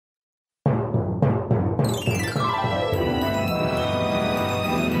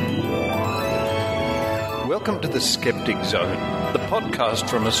welcome to the Skeptic Zone, the podcast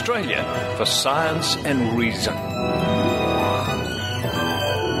from Australia for science and reason.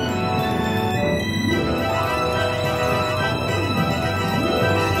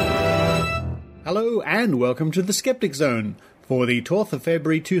 Hello and welcome to the Skeptic Zone for the 12th of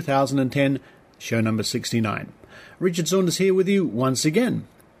February 2010, show number 69. Richard Saunders here with you once again.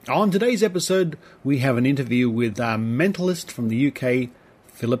 On today's episode, we have an interview with a mentalist from the UK,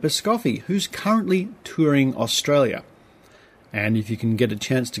 Philip Escoffy, who's currently touring Australia. And if you can get a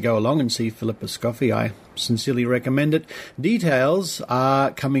chance to go along and see Philip Escoffy, I sincerely recommend it. Details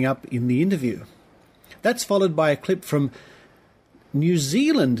are coming up in the interview. That's followed by a clip from New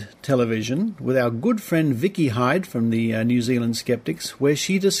Zealand television with our good friend Vicki Hyde from the New Zealand Skeptics, where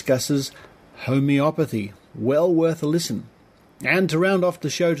she discusses homeopathy. Well worth a listen. And to round off the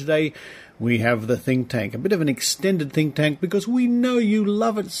show today, we have the think tank, a bit of an extended think tank because we know you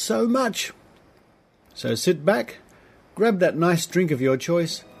love it so much. So sit back, grab that nice drink of your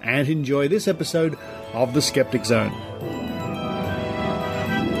choice, and enjoy this episode of the Skeptic Zone.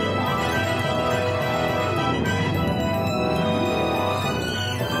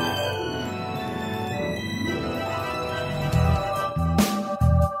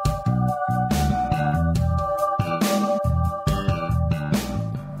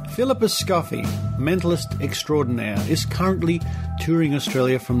 Philip Escoffy, mentalist extraordinaire, is currently touring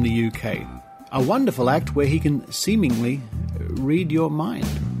Australia from the UK. A wonderful act where he can seemingly read your mind.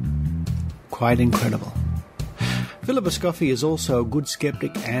 Quite incredible. Philip Escoffy is also a good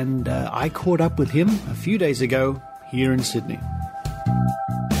skeptic, and I caught up with him a few days ago here in Sydney.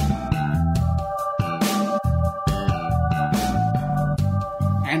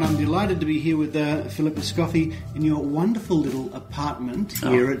 And I'm delighted to be here with Philip Escoffy in your wonderful little apartment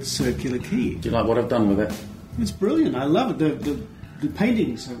here at Circular Quay. Do you like what I've done with it? It's brilliant. I love it. The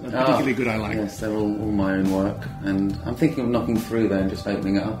paintings are particularly good, I like. Yes, they're all my own work. And I'm thinking of knocking through there and just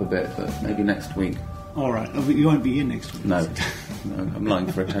opening it up a bit, but maybe next week. All right. Oh, but you won't be here next week. No, I'm lying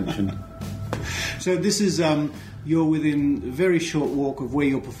for attention. So this is... You're within a very short walk of where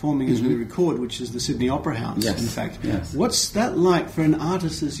you're performing as we record, which is the Sydney Opera House, yes, in fact. Yes. What's that like for an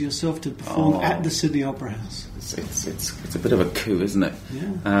artist as yourself to perform at the Sydney Opera House? It's a bit of a coup, isn't it?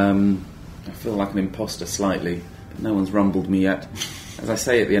 Yeah. I feel like an imposter slightly. No one's rumbled me yet. As I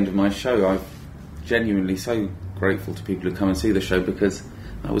say at the end of my show, I'm genuinely so grateful to people who come and see the show, because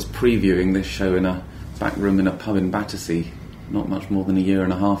I was previewing this show in a back room in a pub in Battersea not much more than a year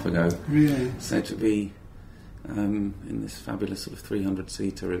and a half ago. Really? So to be... in this fabulous sort of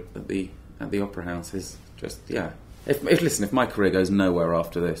 300-seater at the Opera House is just, yeah. If my career goes nowhere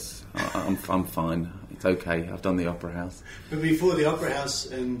after this, I'm fine. It's okay. I've done the Opera House. But before the Opera House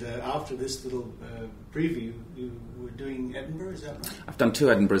and after this little preview, you were doing Edinburgh, is that right? I've done 2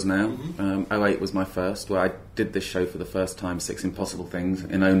 Edinburghs now. 2008 was my first, where I did this show for the first time, 6 Impossible Things.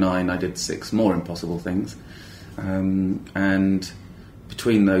 In 2009 I did 6 more Impossible Things. And...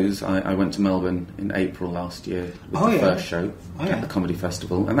 between those, I went to Melbourne in April last year with the first show at the Comedy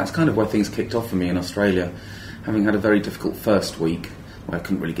Festival. And that's kind of where things kicked off for me in Australia, having had a very difficult first week where I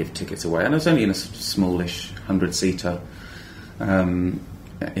couldn't really give tickets away. And I was only in a smallish 100-seater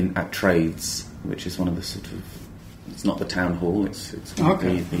at Trades, which is one of the sort of... It's not the town hall, it's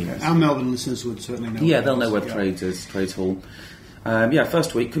okay. Our Melbourne listeners would certainly know. Yeah, they'll know where Trades is, Trades Hall.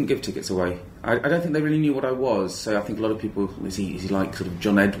 First week, couldn't give tickets away. I don't think they really knew what I was, so I think a lot of people, is he like sort of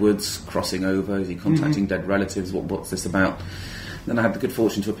John Edwards crossing over? Is he contacting dead relatives? What's this about? Then I had the good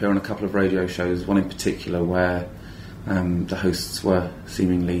fortune to appear on a couple of radio shows, one in particular where the hosts were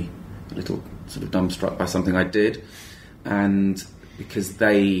seemingly a little sort of dumbstruck by something I did, and because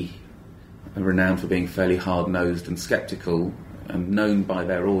they are renowned for being fairly hard-nosed and sceptical and known by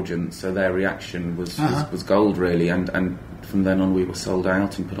their audience, so their reaction was gold, really, and from then on we were sold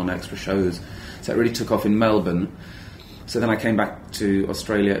out and put on extra shows. So it really took off in Melbourne. So then I came back to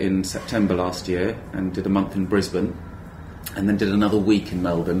Australia in September last year and did a month in Brisbane, and then did another week in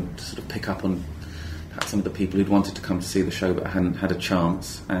Melbourne to sort of pick up on some of the people who'd wanted to come to see the show but hadn't had a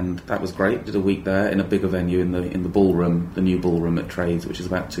chance, and that was great. Did a week there in a bigger venue in the ballroom, the new ballroom at Trades, which is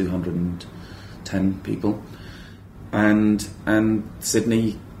about 210 people. And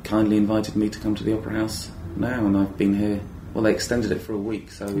Sydney kindly invited me to come to the Opera House now, and I've been here. Well, they extended it for a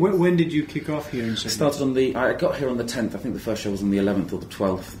week. So when did you kick off here in Sydney? I got here on the 10th. I think the first show was on the 11th or the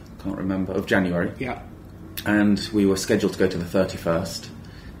 12th. Can't remember, of January. Yeah. And we were scheduled to go to the 31st,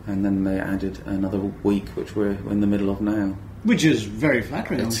 and then they added another week, which we're in the middle of now. Which is very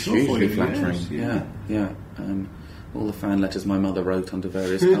flattering. It's hugely flattering. Yeah. All the fan letters my mother wrote under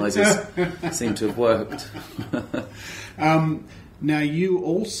various guises seem to have worked. Now, you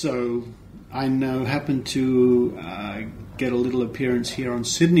also I know happened to get a little appearance here on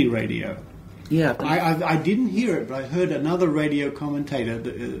Sydney radio. Yeah, I didn't hear it, but I heard another radio commentator,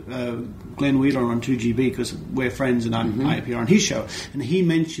 Glenn Wheeler on 2GB, because we're friends and I appear on his show, and he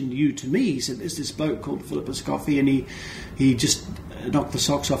mentioned you to me. He said, there's this bloke called Philip Escoffy, and he just knocked the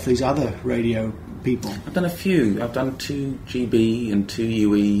socks off these other radio people. I've done a few. I've done 2GB and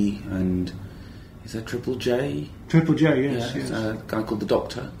 2UE, and is there Triple J? Triple J, yes. Yeah, yes. A guy called the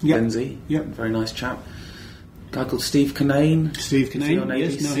Doctor, Yep. Lindsay. Yep. Very nice chap. A guy called Steve Kinane. Steve Kinane,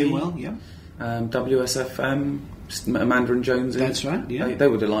 yes, ABC. know him well, yeah. WSFM, Amanda and Jonesy. That's right, yeah. They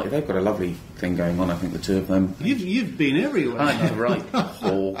were delighted. They've got a lovely thing going on, I think, the two of them. You've been everywhere. I know, right?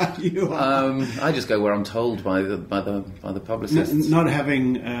 You are. I just go where I'm told by the publicists. Not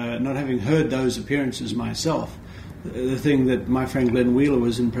having heard those appearances myself, the thing that my friend Glenn Wheeler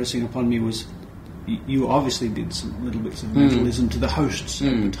was impressing upon me was you obviously did some little bits of mentalism to the hosts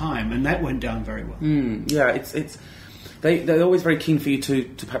at the time, and that went down very well. Yeah, it's they're always very keen for you to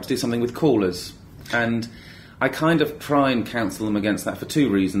perhaps do something with callers, and I kind of try and counsel them against that for two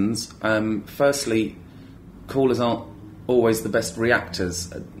reasons. Firstly, callers aren't always the best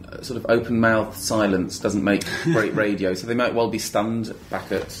reactors. Sort of open-mouthed silence doesn't make great radio, so they might well be stunned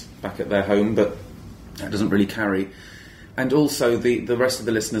back at their home, but that doesn't really carry. And also, the rest of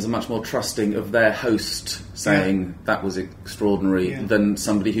the listeners are much more trusting of their host saying that was extraordinary than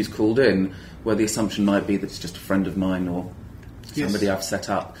somebody who's called in, where the assumption might be that it's just a friend of mine or somebody I've set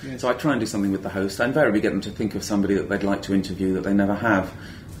up. Yes. So I try and do something with the host. I invariably get them to think of somebody that they'd like to interview that they never have.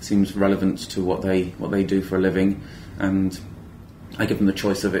 It seems relevant to what they do for a living, and I give them the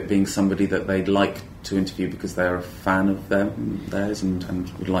choice of it being somebody that they'd like to interview because they're a fan of theirs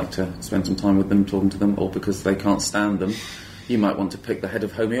and would like to spend some time with them, talking to them, or because they can't stand them. You might want to pick the head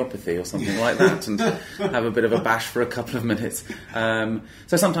of homeopathy or something like that and have a bit of a bash for a couple of minutes.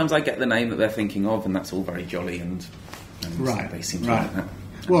 So sometimes I get the name that they're thinking of, and that's all very jolly and right. They seem to like that.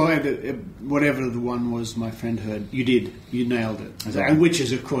 Well, whatever the one was my friend heard, you nailed it, and which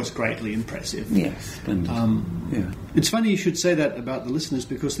is, of course, greatly impressive. Yes, splendid. It's funny you should say that about the listeners,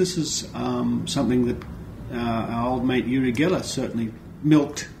 because this is something that our old mate Uri Geller certainly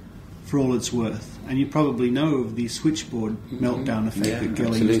milked for all it's worth, and you probably know of the switchboard meltdown effect that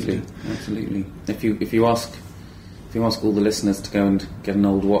Geller used to do. Absolutely. If you ask all the listeners to go and get an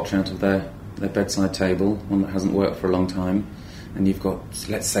old watch out of their bedside table, one that hasn't worked for a long time, and you've got,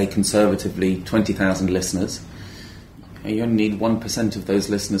 let's say, conservatively 20,000 listeners, you only need 1% of those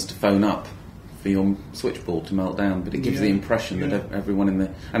listeners to phone up for your switchboard to melt down, but it gives the impression that everyone in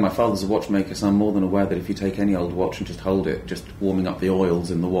there... And my father's a watchmaker, so I'm more than aware that if you take any old watch and just hold it, just warming up the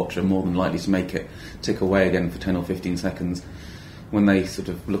oils in the watch are more than likely to make it tick away again for 10 or 15 seconds. When they sort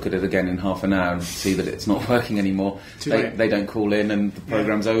of look at it again in half an hour and see that it's not working anymore, they don't call in and the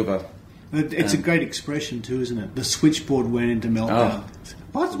programme's over. It's a great expression too, isn't it? The switchboard went into meltdown.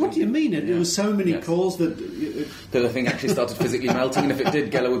 What do you mean? There was so many calls that the thing actually started physically melting, and if it did,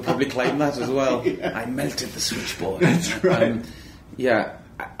 Geller would probably claim that as well. I melted the switchboard. That's right.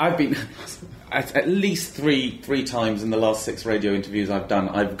 I've been at least three times in the last 6 radio interviews I've done.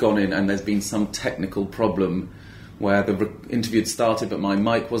 I've gone in and there's been some technical problem where the interview had started but my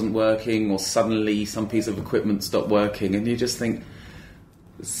mic wasn't working, or suddenly some piece of equipment stopped working, and you just think,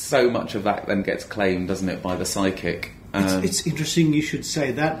 so much of that then gets claimed, doesn't it, by the psychic. It's interesting you should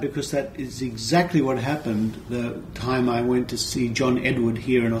say that, because that is exactly what happened the time I went to see John Edward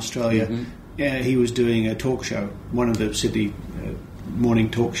here in Australia. He was doing a talk show, one of the Sydney morning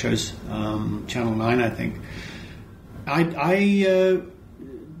talk shows, Channel 9, I think.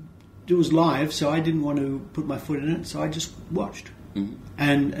 It was live, so I didn't want to put my foot in it, so I just watched.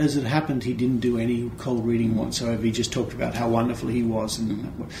 And as it happened, he didn't do any cold reading whatsoever. He just talked about how wonderful he was.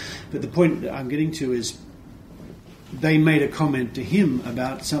 But the point I'm getting to is they made a comment to him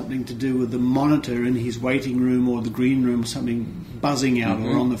about something to do with the monitor in his waiting room or the green room, something buzzing out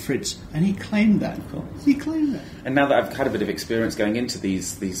or on the fritz, and he claimed that. Of course. He claimed that. And now that I've had a bit of experience going into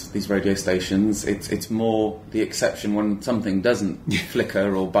these radio stations, it's more the exception when something doesn't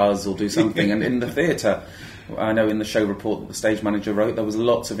flicker or buzz or do something. And in the theatre, I know in the show report that the stage manager wrote, there was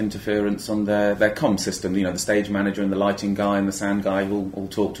lots of interference on their comm system. You know, the stage manager and the lighting guy and the sound guy all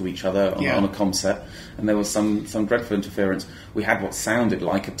talk to each other on a comm set, and there was some dreadful interference. We had what sounded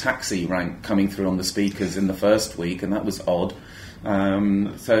like a taxi rank coming through on the speakers in the first week, and that was odd.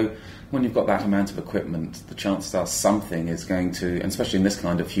 So when you've got that amount of equipment, the chances are something is going to, and especially in this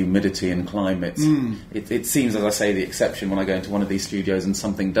kind of humidity and climate, it seems, as I say, the exception when I go into one of these studios and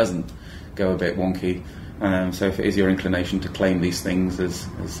something doesn't go a bit wonky. So if it is your inclination to claim these things as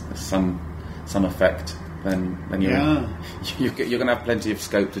some effect, then you're going to have plenty of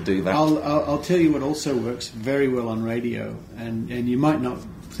scope to do that. I'll tell you what also works very well on radio, and you might not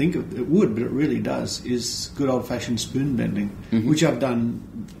think it would, but it really does, is good old-fashioned spoon bending, which I've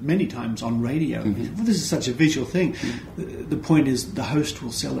done many times on radio. Well, this is such a visual thing. The point is the host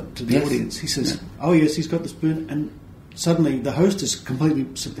will sell it to the audience. He says, oh yes, he's got the spoon, and suddenly the host is completely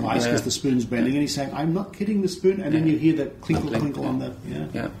surprised because the spoon's bending, and he's saying, I'm not kidding the spoon, and then you hear the clinkle on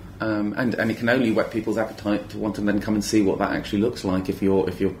the... And it can only whet people's appetite to want to then come and see what that actually looks like if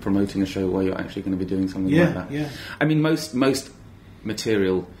you're promoting a show where you're actually going to be doing something like that. Yeah. I mean, most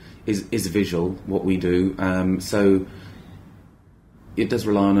material is visual, what we do, so it does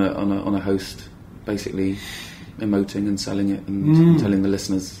rely on a host basically emoting and selling it and telling the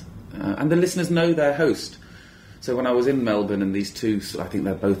listeners, and the listeners know their host. So when I was in Melbourne, and these two, I think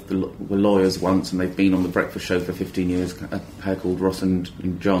they're both were lawyers once, and they've been on the breakfast show for 15 years, a pair called Ross and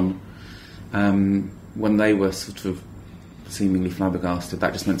John, when they were sort of seemingly flabbergasted,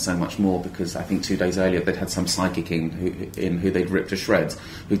 that just meant so much more, because I think 2 days earlier they'd had some psychic in who they'd ripped to shreds,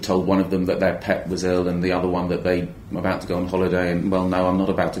 who told one of them that their pet was ill and the other one that they were about to go on holiday, and, well, no, I'm not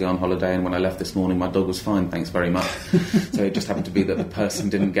about to go on holiday, and when I left this morning my dog was fine, thanks very much. So it just happened to be that the person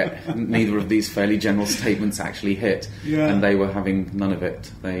didn't get, neither of these fairly general statements actually hit, and they were having none of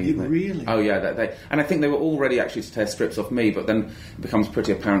it. Really? Oh yeah, and I think they were all ready actually to tear strips off me, but then it becomes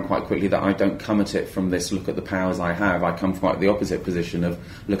pretty apparent quite quickly that I don't come at it from this look at the powers I have. I come from quite the opposite position of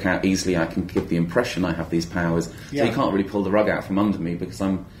look how easily I can give the impression I have these powers. So you can't really pull the rug out from under me, because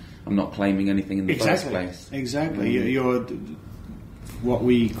I'm not claiming anything in the first place. Exactly. You're what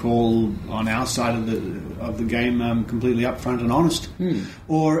we call on our side of the game completely upfront and honest.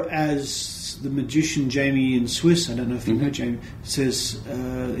 Or as the magician Jamie in Swiss, I don't know if you know Jamie, says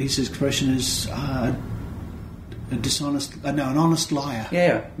his expression is an honest liar.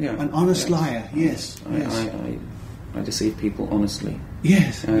 An honest liar. Yes. I deceive people honestly.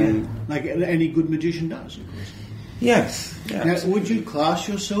 Yes, like any good magician does, of course. Yes. Now, would you class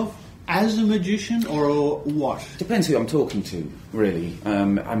yourself as a magician, or what? Depends who I'm talking to, really.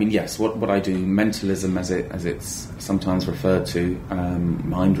 I mean, yes, what I do, mentalism, as it's sometimes referred to,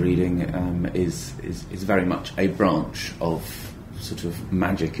 mind reading, is very much a branch of sort of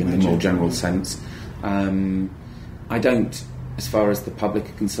magic in the more general sense. I don't, as far as the public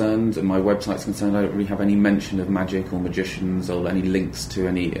are concerned and my website's concerned, I don't really have any mention of magic or magicians or any links to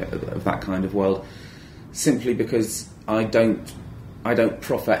any of that kind of world, simply because I don't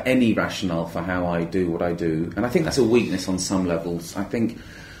proffer any rationale for how I do what I do, and I think that's a weakness on some levels. I think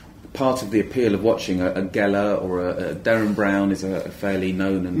part of the appeal of watching a Geller or a Derren Brown is a fairly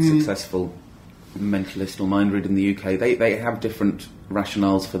known and successful mentalist or mind reader in the UK. They have different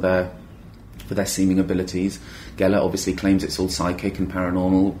rationales for their seeming abilities. Geller obviously claims it's all psychic and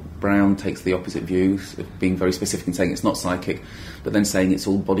paranormal. Brown takes the opposite view, being very specific and saying it's not psychic, but then saying it's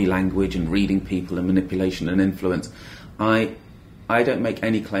all body language and reading people and manipulation and influence. I don't make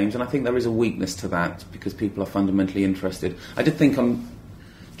any claims, and I think there is a weakness to that, because people are fundamentally interested. I did think on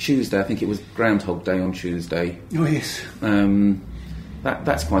Tuesday, I think it was Groundhog Day on Tuesday. Oh, yes.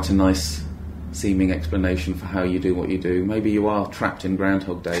 That's quite a nice seeming explanation for how you do what you do. Maybe you are trapped in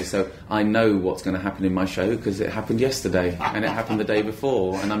Groundhog Day, so I know what's going to happen in my show because it happened yesterday and it happened the day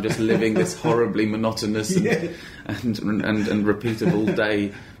before, and I'm just living this horribly monotonous and repeatable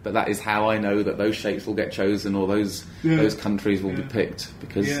day. But that is how I know that those shapes will get chosen, or those countries will be picked,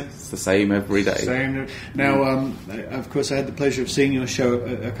 because it's the same every day. Same. Now, of course, I had the pleasure of seeing your show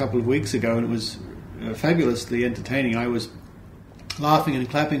a couple of weeks ago, and it was fabulously entertaining. I was laughing and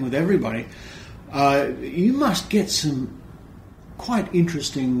clapping with everybody. You must get some quite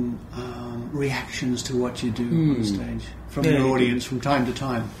interesting reactions to what you do on stage from your audience from time to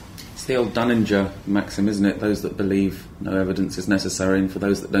time. It's the old Dunninger maxim, isn't it? Those that believe no evidence is necessary, and for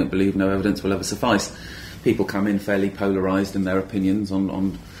those that don't believe no evidence will ever suffice. People come in fairly polarised in their opinions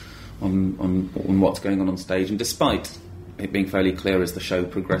on what's going on stage, and despite it being fairly clear as the show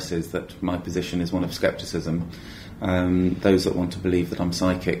progresses that my position is one of scepticism, those that want to believe that I'm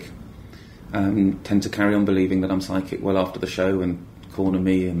psychic tend to carry on believing that I'm psychic well after the show and corner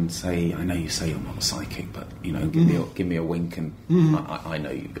me and say, I know you say you're not a psychic, but give me a wink, and I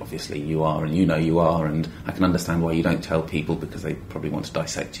know you, obviously you are, and you know you are, and I can understand why you don't tell people, because they probably want to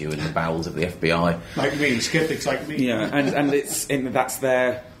dissect you in the bowels of the FBI. Like me, skeptics like me. Yeah, and that's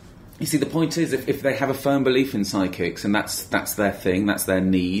their... You see, the point is, if they have a firm belief in psychics, and that's their thing, that's their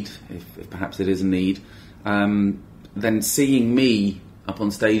need, if perhaps it is a need, then seeing me up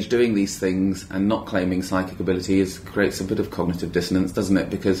on stage doing these things and not claiming psychic ability creates a bit of cognitive dissonance, doesn't it?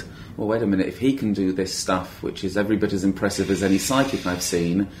 Because, well, wait a minute, if he can do this stuff, which is every bit as impressive as any psychic I've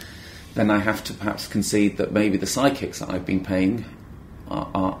seen, then I have to perhaps concede that maybe the psychics that I've been paying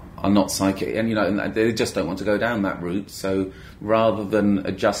are not psychic, and and they just don't want to go down that route. So rather than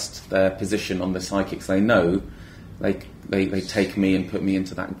adjust their position on the psychics they know, they take me and put me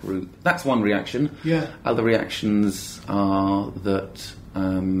into that group. That's one reaction. Yeah. Other reactions are that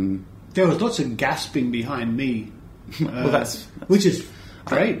there was lots of gasping behind me. Well, that's which is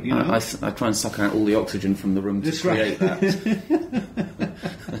great. I try and suck out all the oxygen from the room to create that.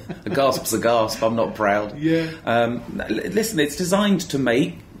 A gasp's a gasp. I'm not proud. Yeah. Listen, it's designed to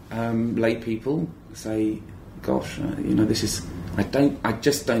make lay people say, "Gosh, this is." I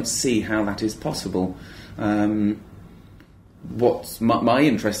just don't see how that is possible. What my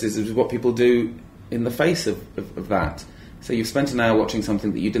interest is what people do in the face of that. So you've spent an hour watching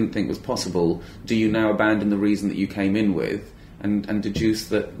something that you didn't think was possible. Do you now abandon the reason that you came in with and deduce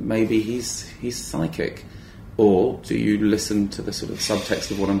that maybe he's psychic? Or do you listen to the sort of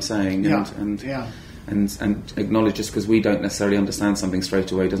subtext of what I'm saying and acknowledge just because we don't necessarily understand something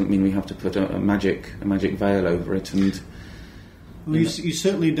straight away doesn't mean we have to put a magic veil over it? And well, you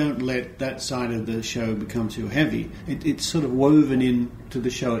certainly don't let that side of the show become too heavy. It's sort of woven into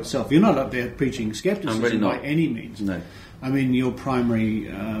the show itself. You're not up there preaching skepticism really by any means. No. I mean, your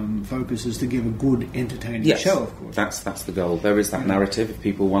primary focus is to give a good, entertaining show, of course. That's the goal. There is that narrative if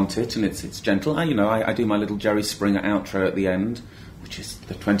people want it, and it's gentle. I do my little Jerry Springer outro at the end, which is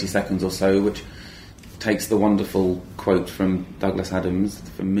the 20 seconds or so, which takes the wonderful quote from Douglas Adams.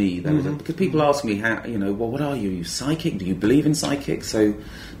 For me, because people ask me how, well, what are you? Are you psychic? Do you believe in psychics? So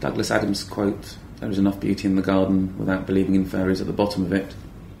Douglas Adams' quote, "There is enough beauty in the garden without believing in fairies," at the bottom of it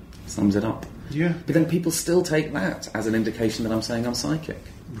sums it up. Yeah. But then people still take that as an indication that I'm saying I'm psychic.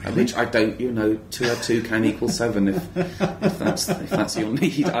 Really? Which I don't, 2 + 2 can equal 7 if that's your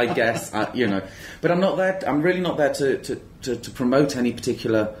need, I guess. But I'm not there. I'm really not there to promote any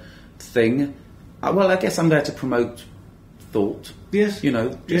particular thing. Well, I guess I'm there to promote thought. Yes.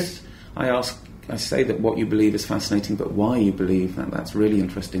 Yes. I say that what you believe is fascinating, but why you believe that's really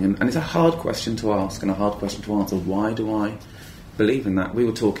interesting, and it's a hard question to ask and a hard question to answer. Why do I believe in that? We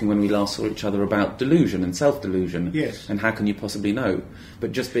were talking when we last saw each other about delusion and self-delusion. Yes. And how can you possibly know?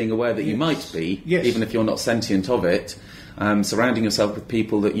 But just being aware that you might be, even if you're not sentient of it, surrounding yourself with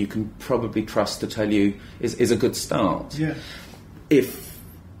people that you can probably trust to tell you is a good start. Yeah. If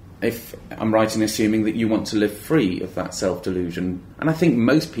I'm right in assuming that you want to live free of that self-delusion, and I think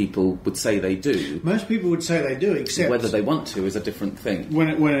most people would say they do. Most people would say they do, except whether they want to is a different thing. When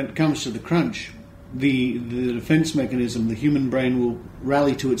it comes to the crunch, the defence mechanism, the human brain will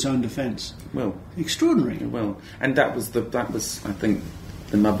rally to its own defence. Well, extraordinary. Well, and that was I think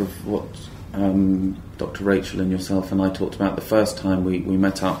the nub of what Dr. Rachael and yourself and I talked about the first time we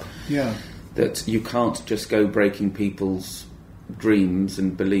met up. Yeah. That you can't just go breaking people's dreams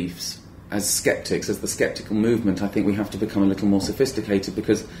and beliefs. As skeptics, as the skeptical movement, I think we have to become a little more sophisticated,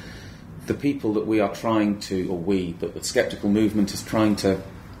 because the people that we are trying to, but the skeptical movement is trying to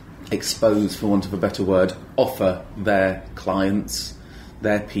expose, for want of a better word, offer their clients,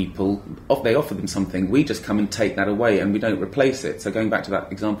 their people, they offer them something. We just come and take that away and we don't replace it. So going back to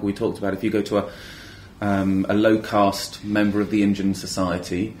that example we talked about, if you go to a low caste member of the Indian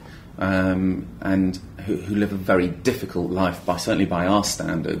society, and who live a very difficult life, certainly by our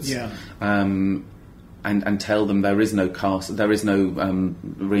standards, and tell them there is no caste, there is no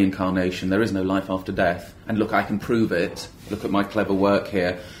reincarnation, there is no life after death, and look, I can prove it, look at my clever work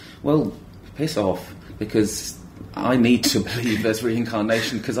here. Well, piss off, because I need to believe there's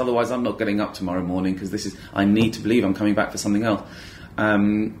reincarnation, because otherwise I'm not getting up tomorrow morning, because I need to believe I'm coming back for something else.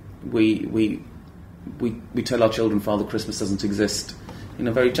 We tell our children Father Christmas doesn't exist in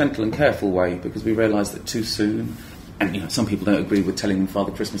a very gentle and careful way, because we realise that too soon, and some people don't agree with telling them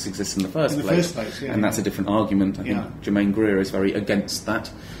Father Christmas exists in the first place, and that's a different argument. I think Jermaine Greer is very against that,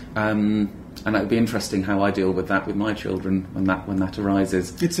 and it would be interesting how I deal with that with my children when that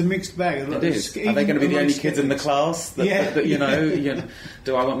arises. It's a mixed bag. It is. Are they going to be the only kids in the class? Do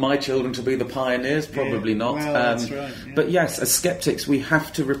I want my children to be the pioneers? Probably not. Well, that's right. Yeah. But yes, as skeptics, we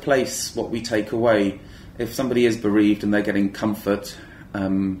have to replace what we take away. If somebody is bereaved and they're getting comfort,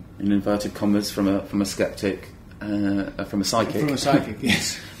 in inverted commas, from a skeptic, from a psychic. From a psychic,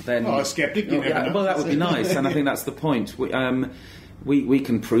 yes. Then, a skeptic, you never know. Well, that would be nice, and I think that's the point. We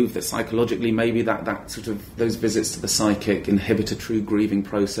can prove that psychologically maybe that sort of those visits to the psychic inhibit a true grieving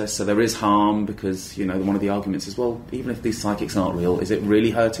process, so there is harm, because one of the arguments is, well, even if these psychics aren't real, is it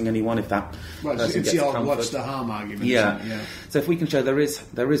really hurting anyone if that person it's gets the old comfort? what's the harm argument. Yeah. So if we can show there is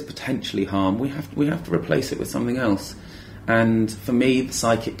potentially harm, we have to replace it with something else. And for me, the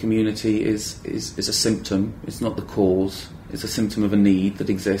psychic community is a symptom. It's not the cause. It's a symptom of a need that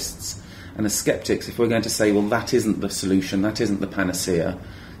exists. And as skeptics, if we're going to say, well, that isn't the solution, that isn't the panacea,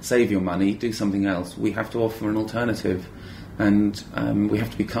 save your money, do something else, we have to offer an alternative. And we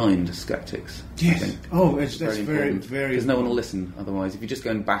have to be kind as skeptics. Yes. I think. Oh, that's very, very... Because no one will listen otherwise. If you just go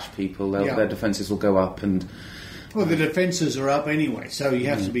and bash people, their defences will go up. Well, the defences are up anyway, so you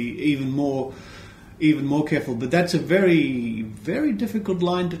have to be even more careful. But that's a very, very difficult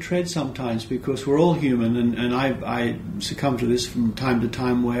line to tread sometimes, because we're all human, and I succumb to this from time to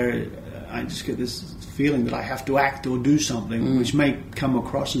time, where I just get this feeling that I have to act or do something which may come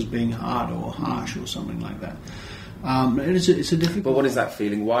across as being hard or harsh or something like that. It's a difficult... But what is that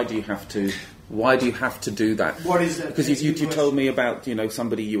feeling? Why do you have to do that? What is that? Because you told me about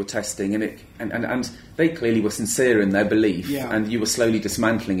somebody you were testing, and they clearly were sincere in their belief, and you were slowly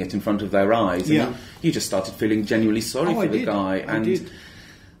dismantling it in front of their eyes, and you just started feeling genuinely sorry for the guy. I did.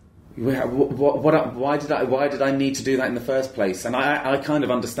 Why did I need to do that in the first place? And I kind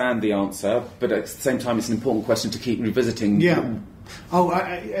of understand the answer, but at the same time, it's an important question to keep revisiting. Yeah.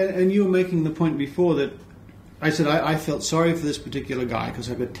 And you were making the point before that. I said I felt sorry for this particular guy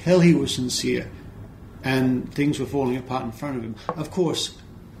because I could tell he was sincere and things were falling apart in front of him. Of course,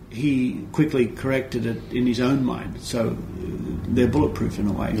 he quickly corrected it in his own mind, so they're bulletproof in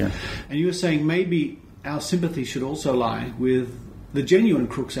a way. Yeah. And you were saying maybe our sympathy should also lie with the genuine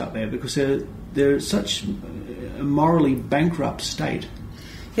crooks out there, because they're such a morally bankrupt state.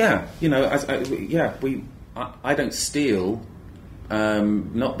 Yeah, I don't steal,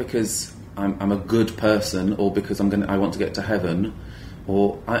 not because I'm a good person, or because I want to get to heaven,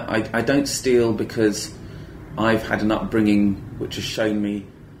 or I don't steal because I've had an upbringing which has shown me,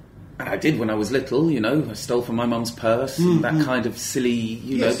 and I did when I was little, I stole from my mum's purse, and that kind of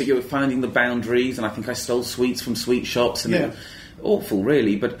silly, but you're finding the boundaries, and I think I stole sweets from sweet shops, and awful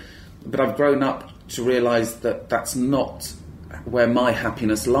really, but I've grown up to realise that that's not where my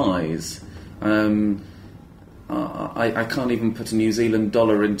happiness lies. I can't even put a New Zealand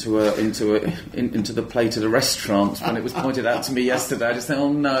dollar into the plate at a restaurant. When it was pointed out to me yesterday, I just think,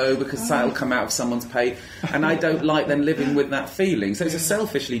 oh no, because that'll come out of someone's pay, and I don't like then living with that feeling. So it's a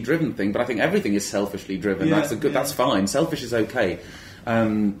selfishly driven thing, but I think everything is selfishly driven. That's fine. Selfish is okay.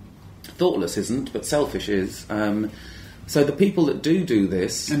 Thoughtless isn't, but selfish is. So the people that do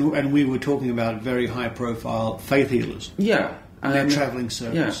this, and we were talking about very high-profile faith healers. Yeah. And their travelling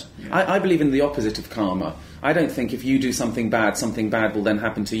service. I believe in the opposite of karma. I don't think if you do something bad will then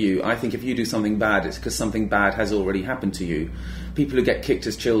happen to you. I think if you do something bad, it's because something bad has already happened to you. People who get kicked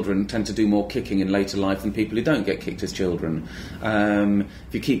as children tend to do more kicking in later life than people who don't get kicked as children.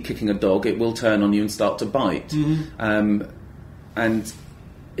 If you keep kicking a dog, it will turn on you and start to bite. And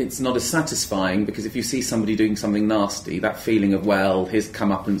it's not as satisfying, because if you see somebody doing something nasty, that feeling of, well, his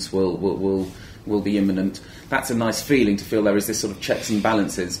comeuppance will be imminent. That's a nice feeling, to feel there is this sort of checks and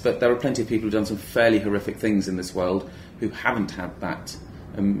balances. But there are plenty of people who've done some fairly horrific things in this world who haven't had that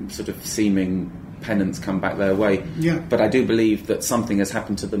sort of seeming penance come back their way. Yeah. But I do believe that something has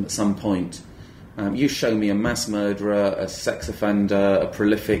happened to them at some point. You show me a mass murderer, a sex offender, a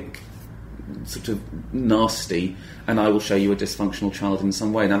prolific sort of nasty, and I will show you a dysfunctional child in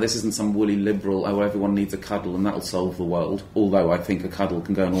some way. Now, this isn't some woolly liberal, everyone needs a cuddle and that'll solve the world, although I think a cuddle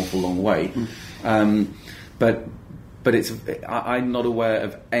can go an awful long way. But I'm not aware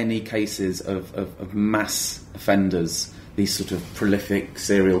of any cases of mass offenders, these sort of prolific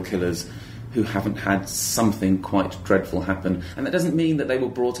serial killers, who haven't had something quite dreadful happen. And that doesn't mean that they were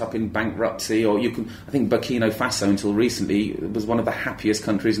brought up in bankruptcy, or I think Burkina Faso until recently was one of the happiest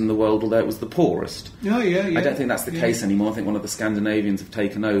countries in the world, although it was the poorest. Oh, yeah. I don't think that's the case anymore. I think one of the Scandinavians have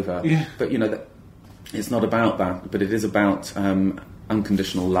taken over. Yeah. But, it's not about that, but it is about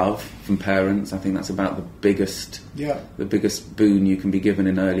unconditional love from parents. I think that's about the biggest boon you can be given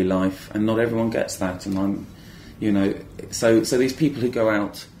in early life, and not everyone gets that. And so these people who go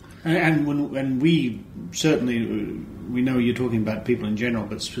out. And when we certainly, we know you're talking about people in general,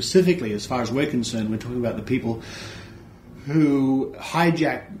 but specifically, as far as we're concerned, we're talking about the people who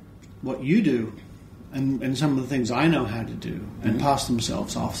hijack what you do and some of the things I know how to do, and pass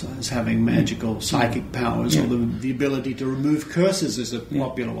themselves off as having magical psychic powers, or the ability to remove curses is a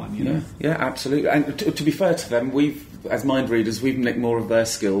popular one, Yeah, absolutely. And to be fair to them, as mind readers, we've nicked more of their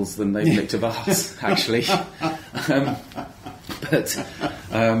skills than they've nicked of ours, actually. But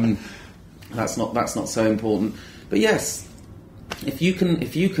that's not so important. But yes, if you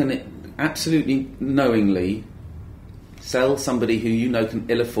can absolutely knowingly sell somebody who you know can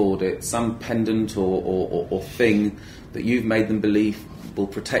ill afford it some pendant or thing that you've made them believe will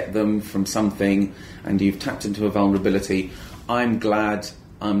protect them from something, and you've tapped into a vulnerability, I'm glad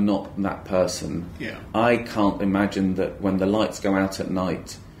I'm not that person. Yeah. I can't imagine that when the lights go out at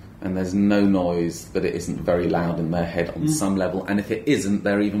night, and there's no noise that it isn't very loud in their head on some level. And if it isn't,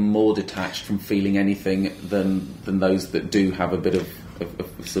 they're even more detached from feeling anything than those that do have a bit of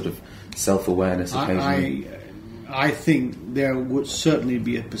sort of self-awareness occasionally. I think there would certainly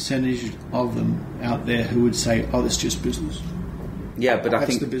be a percentage of them out there who would say, "Oh, it's just business." Yeah, but That's I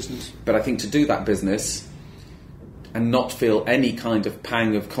think the business. But I think to do that business and not feel any kind of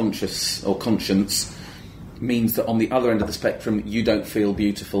pang of conscience means that on the other end of the spectrum, you don't feel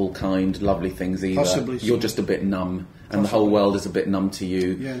beautiful, kind, lovely things either. Possibly so. You're just a bit numb, and the whole world is a bit numb to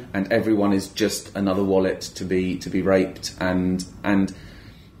you, and everyone is just another wallet to be raped, and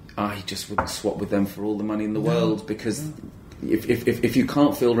I just wouldn't swap with them for all the money in the world, because if you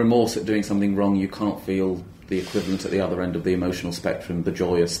can't feel remorse at doing something wrong, you can't feel the equivalent at the other end of the emotional spectrum, the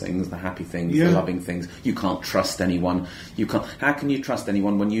joyous things, the happy things, the loving things. You can't trust anyone. How can you trust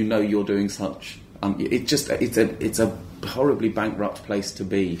anyone when you know you're doing such? It's a horribly bankrupt place to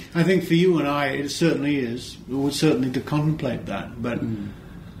be. I think for you and I, it certainly is. We're certainly to contemplate that, but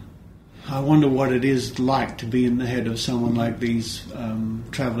I wonder what it is like to be in the head of someone like these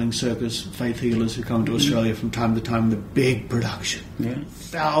travelling circus faith healers who come to Australia from time to time. The big production,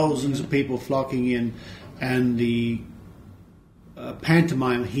 thousands of people flocking in, and the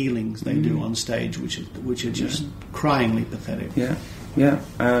pantomime healings they do on stage, which are just cryingly pathetic.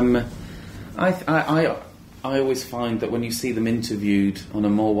 I always find that when you see them interviewed on a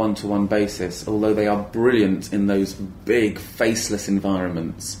more one-to-one basis, although they are brilliant in those big, faceless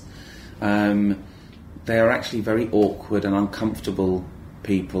environments, they are actually very awkward and uncomfortable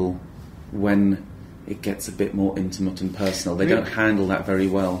people when it gets a bit more intimate and personal. They don't handle that very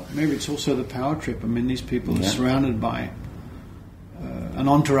well. Maybe it's also the power trip. I mean, these people are surrounded by an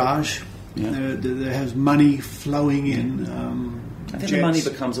entourage. There has money flowing in. I think the money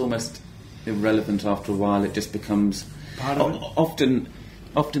becomes almost irrelevant after a while. It just becomes part of it.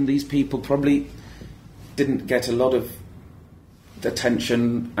 Often these people probably didn't get a lot of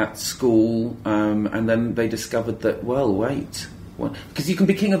attention at school, and then they discovered that, well, wait, because you can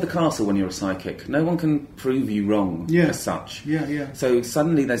be king of the castle when you're a psychic. No one can prove you wrong as such. So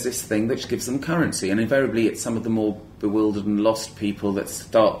suddenly there's this thing that gives them currency, and invariably it's some of the more bewildered and lost people that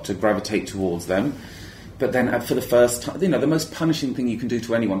start to gravitate towards them. But then for the first time, the most punishing thing you can do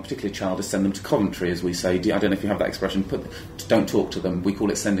to anyone, particularly a child, is send them to Coventry, as we say. I don't know if you have that expression, don't talk to them. We call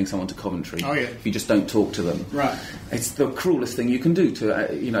it sending someone to Coventry. Oh, yeah. If you just don't talk to them. Right. It's the cruelest thing you can do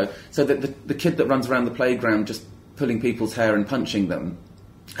to, so that the kid that runs around the playground just pulling people's hair and punching them,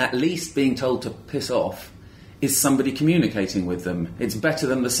 at least being told to piss off, is somebody communicating with them. It's better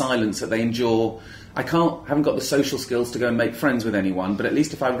than the silence that they endure. I haven't got the social skills to go and make friends with anyone, but at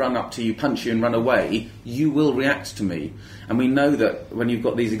least if I run up to you, punch you and run away, you will react to me. And we know that when you've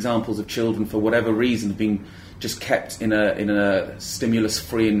got these examples of children, for whatever reason, being just kept in a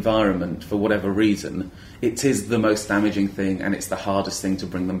stimulus-free environment for whatever reason, it is the most damaging thing, and it's the hardest thing to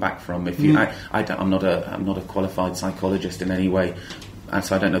bring them back from. I'm not a qualified psychologist in any way,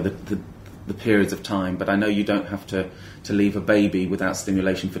 so I don't know the periods of time, but I know you don't have to leave a baby without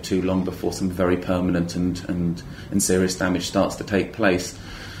stimulation for too long before some very permanent and serious damage starts to take place.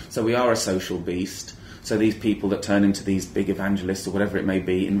 So we are a social beast. So these people that turn into these big evangelists or whatever it may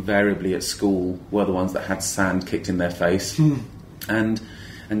be, invariably at school were the ones that had sand kicked in their face. And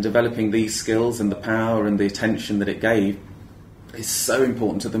developing these skills and the power and the attention that it gave is so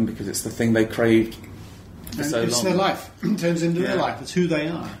important to them, because it's the thing they craved for so long. It's their life. It turns into their life. It's who they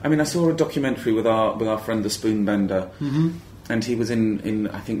are. I mean, I saw a documentary with our friend the Spoonbender, and he was in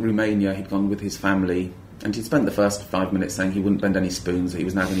I think Romania. He'd gone with his family, and he'd spent the first 5 minutes saying he wouldn't bend any spoons. He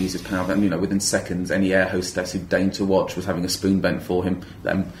was now going to use his power, and within seconds, any air hostess who'd deigned to watch was having a spoon bent for him.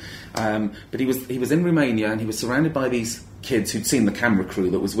 But he was in Romania, and he was surrounded by these kids who'd seen the camera crew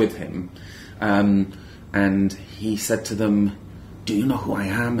that was with him, and he said to them, "Do you know who I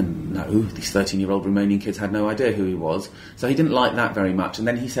am?" And no, these 13-year-old Romanian kids had no idea who he was. So he didn't like that very much. And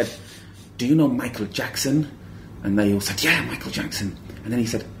then he said, "Do you know Michael Jackson?" And they all said, "Yeah, Michael Jackson." And then he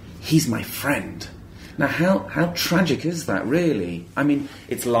said, "He's my friend." Now, how tragic is that, really? I mean,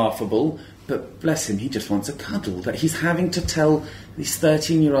 it's laughable, but bless him, he just wants a cuddle. That he's having to tell these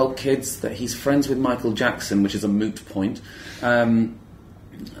 13-year-old kids that he's friends with Michael Jackson, which is a moot point, that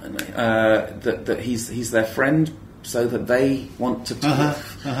he's their friend, so that they want to talk.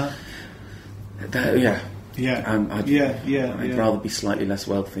 I'd rather be slightly less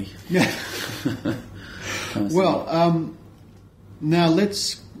wealthy. Yeah. Well, now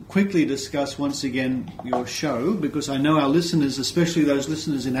let's quickly discuss once again your show, because I know our listeners, especially those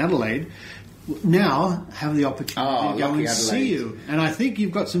listeners in Adelaide, now have the opportunity to go and Adelaide. see you. And I think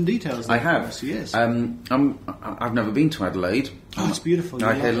you've got some details there. I have. For us, yes. I've never been to Adelaide. Oh, it's beautiful.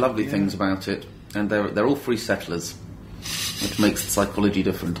 I hear lovely things about it, and they're all free settlers, which makes the psychology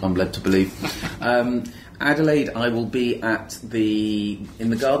different, I'm led to believe. Adelaide, I will be in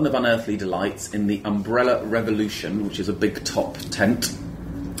the Garden of Unearthly Delights in the Umbrella Revolution, which is a big top tent,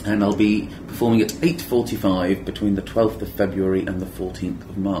 and I'll be performing at 8:45 between the 12th of February and the 14th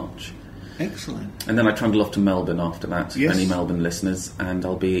of March. Excellent. And then I trundle off to Melbourne after that, Yes. any Melbourne listeners, and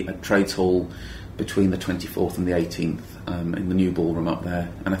I'll be at Trades Hall between the 24th and the 18th in the new ballroom up there,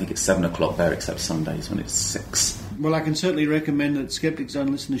 and I think it's 7 o'clock there except Sundays when it's 6. Well, I can certainly recommend that Skeptic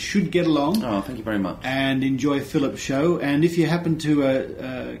Zone listeners should get along. Oh, thank you very much. And enjoy Philip's show. And if you happen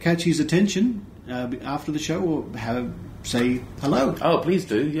to catch his attention after the show, or say hello. Oh, please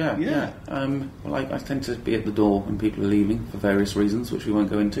do, yeah. Yeah. Well, I tend to be at the door when people are leaving for various reasons, which we won't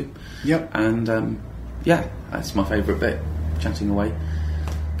go into. Yep. And, that's my favourite bit, chatting away.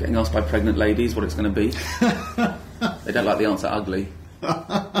 Getting asked by pregnant ladies what it's going to be. They don't like the answer ugly.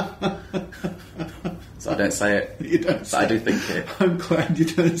 So I don't say it. You don't say I do think it. I'm glad you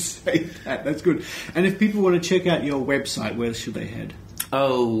don't say that. That's good. And if people want to check out your website, where should they head?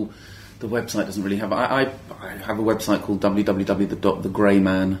 Oh, the website doesn't really have... I have a website called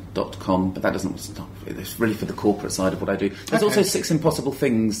www.thegreyman.com, but that doesn't... It's really for the corporate side of what I do. There's also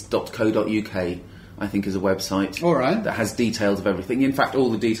 6impossiblethings.co.uk, I think, is a website. All right. That has details of everything. In fact, all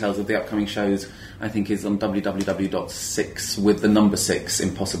the details of the upcoming shows, I think, is on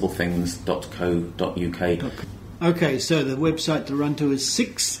www.6impossiblethings.co.uk. Okay, so the website to run to is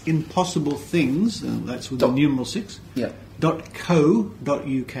 6impossiblethings, that's with the numeral 6, Yeah.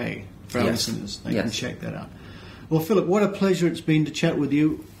 .co.uk for our listeners. They can check that out. Well, Philip, what a pleasure it's been to chat with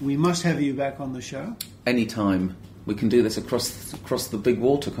you. We must have you back on the show. Anytime. We can do this across the big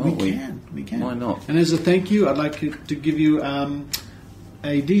water, can't we? We can. Why not? And as a thank you, I'd like to give you a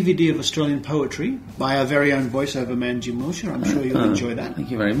DVD of Australian poetry by our very own voiceover man, Jim Wilshire. I'm sure you'll enjoy that.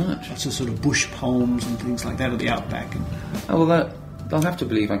 Thank you very much. Lots of sort of bush poems and things like that at the outback. Oh, well, they'll have to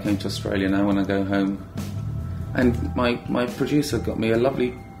believe I came to Australia now when I go home. And my producer got me a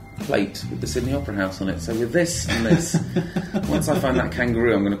lovely plate with the Sydney Opera House on it. So with this and this, once I find that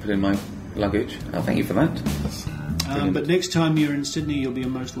kangaroo, I'm going to put in my luggage. Oh, thank you for that. But next time you're in Sydney, you'll be a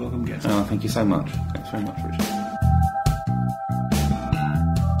most welcome guest. Oh, thank you so much. Thanks very much, Richard.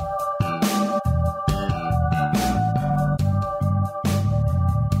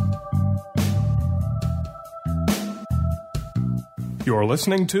 You're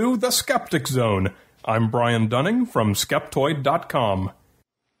listening to The Skeptic Zone. I'm Brian Dunning from Skeptoid.com.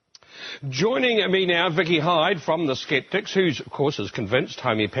 Joining me now, Vicki Hyde from the Skeptics, who, of course, is convinced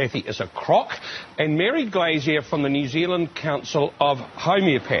homeopathy is a crock, and Mary Glazier from the New Zealand Council of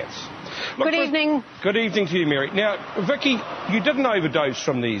Homeopaths. Good evening. Good evening to you, Mary. Now, Vicki, you didn't overdose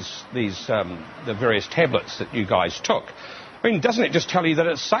from the various tablets that you guys took. I mean, doesn't it just tell you that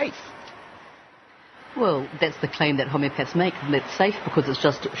it's safe? Well, that's the claim that homeopaths make, that it's safe because it's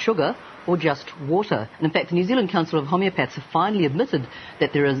just sugar or just water. And in fact, the New Zealand Council of Homeopaths have finally admitted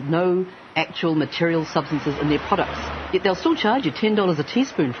that there is no actual material substances in their products. Yet they'll still charge you $10 a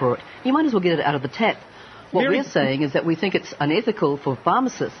teaspoon for it. You might as well get it out of the tap. What we're saying is that we think it's unethical for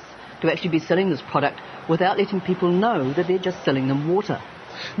pharmacists to actually be selling this product without letting people know that they're just selling them water.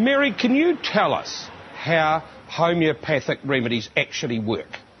 Mary, can you tell us how homeopathic remedies actually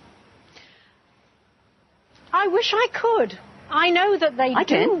work? I wish I could. I know that they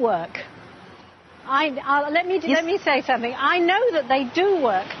do work. Let me say something. I know that they do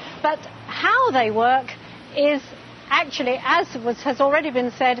work, but how they work is actually, as has already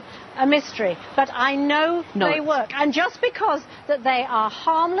been said, a mystery. But I know they work, and just because that they are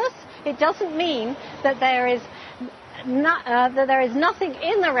harmless, it doesn't mean that there is nothing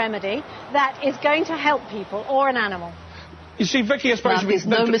in the remedy that is going to help people or an animal. You see, Vicki, I suppose... There's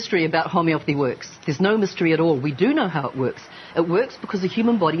no mystery about homeopathy works. There's no mystery at all. We do know how it works. It works because the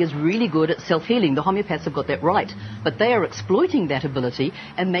human body is really good at self-healing. The homeopaths have got that right. But they are exploiting that ability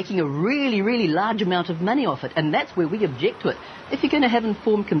and making a really, really large amount of money off it. And that's where we object to it. If you're going to have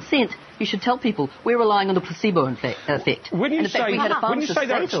informed consent, you should tell people we're relying on the placebo effect. When you say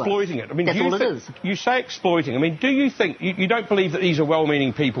they're exploiting it, I mean, that's all it is. You say exploiting. I mean, do you think... You don't believe that these are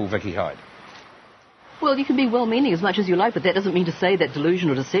well-meaning people, Vicki Hyde? Well, you can be well-meaning as much as you like, but that doesn't mean to say that delusion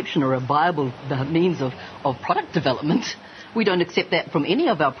or deception are a viable means of product development. We don't accept that from any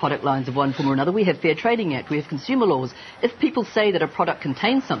of our product lines of one form or another. We have Fair Trading Act, we have consumer laws. If people say that a product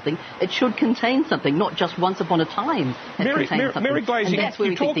contains something, it should contain something, not just once upon a time it contains something. Mary Glazier, and that's where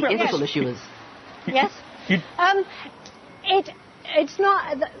we think the ethical issue is. Yes. It's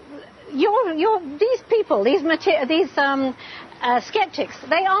not... these people, these skeptics,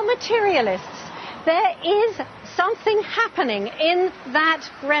 they are materialists. There is something happening in that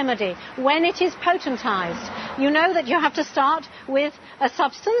remedy when it is potentized. You know that you have to start with a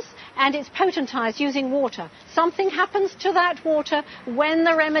substance and it's potentized using water. Something happens to that water when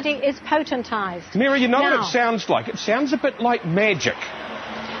the remedy is potentized. Mary, you know what it sounds like? It sounds a bit like magic.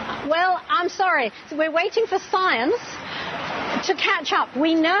 Well, I'm sorry. So we're waiting for science to catch up.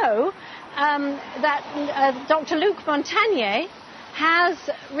 We know that Dr. Luc Montagnier has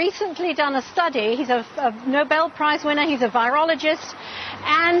recently done a study. He's a Nobel Prize winner. He's a virologist.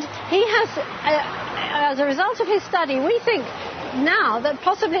 And he has, as a result of his study, we think now that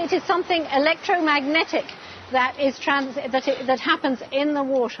possibly it is something electromagnetic that happens in the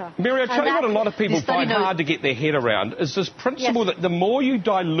water. Mary, I tell you what a lot of people find hard to get their head around is this principle that the more you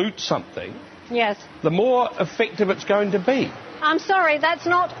dilute something, the more effective it's going to be. I'm sorry, that's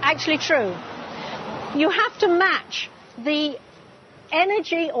not actually true. You have to match the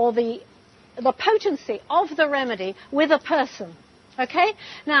energy or the potency of the remedy with a person. Okay?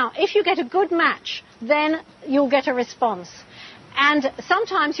 Now, if you get a good match, then you'll get a response. And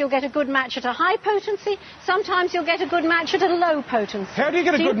sometimes you'll get a good match at a high potency, sometimes you'll get a good match at a low potency. How do you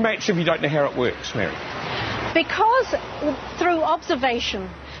get a good match if you don't know how it works, Mary? Because through observation,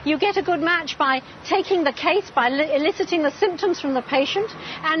 you get a good match by taking the case, by eliciting the symptoms from the patient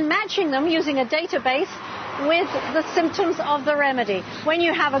and matching them using a database with the symptoms of the remedy. When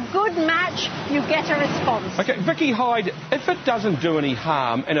you have a good match, you get a response. Okay, Vicki Hyde, if it doesn't do any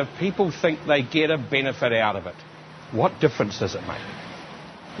harm and if people think they get a benefit out of it, what difference does it make?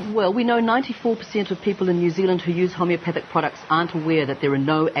 Well, we know 94% of people in New Zealand who use homeopathic products aren't aware that there are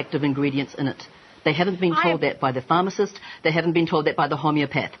no active ingredients in it. They haven't been told that by the pharmacist. They haven't been told that by the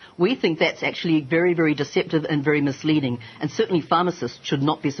homeopath. We think that's actually very, very deceptive and very misleading. And certainly pharmacists should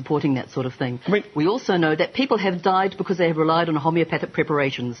not be supporting that sort of thing. We also know that people have died because they have relied on homeopathic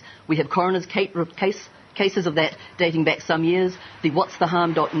preparations. We have coroner's cases of that dating back some years. The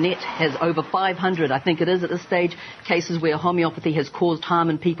whatstheharm.net has over 500, I think it is at this stage, cases where homeopathy has caused harm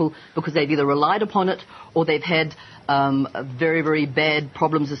in people because they've either relied upon it or they've had very, very bad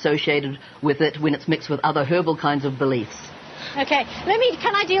problems associated with it when it's mixed with other herbal kinds of beliefs. Okay,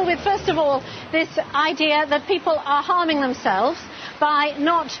 can I deal with, first of all, this idea that people are harming themselves by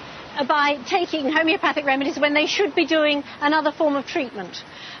taking homeopathic remedies when they should be doing another form of treatment.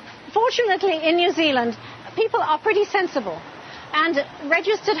 Fortunately, in New Zealand, people are pretty sensible. And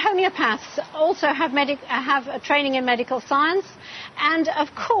registered homeopaths also have a training in medical science. And,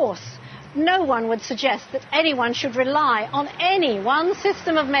 of course, no one would suggest that anyone should rely on any one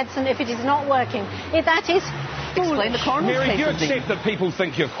system of medicine if it is not working. That is foolish. Explain the coroner's Mary, case. do you accept that people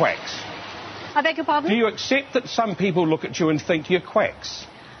think you're quacks? I beg your pardon? Do you accept that some people look at you and think you're quacks?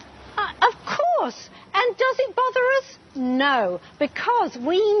 Of course. And does it bother us? No, because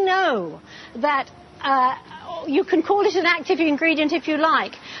we know that you can call it an active ingredient if you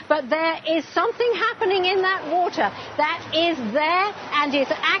like, but there is something happening in that water that is there and is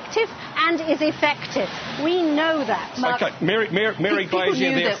active and is effective. We know that. Okay, Mary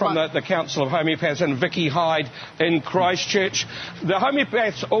Glazier there from the Council of Homeopaths and Vicki Hyde in Christchurch. The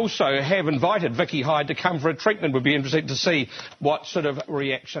homeopaths also have invited Vicki Hyde to come for a treatment. Would be interesting to see what sort of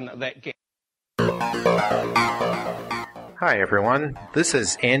reaction that gets. Hi everyone, this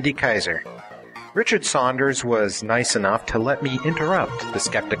is Andy Kaiser. Richard Saunders was nice enough to let me interrupt the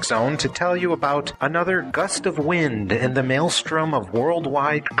Skeptic Zone to tell you about another gust of wind in the maelstrom of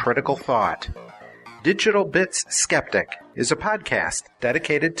worldwide critical thought. Digital Bits Skeptic is a podcast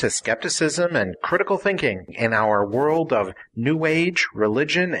dedicated to skepticism and critical thinking in our world of New Age,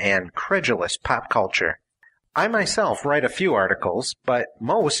 religion, and credulous pop culture. I myself write a few articles, but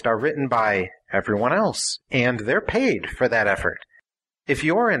most are written by everyone else, and they're paid for that effort. If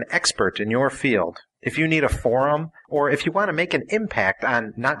you're an expert in your field, if you need a forum, or if you want to make an impact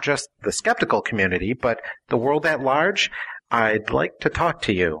on not just the skeptical community, but the world at large, I'd like to talk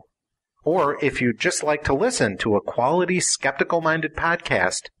to you. Or if you'd just like to listen to a quality skeptical-minded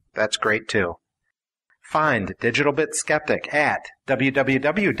podcast, that's great too. Find Digital Bit Skeptic at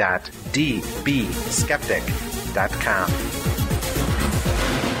www.dbskeptic.com.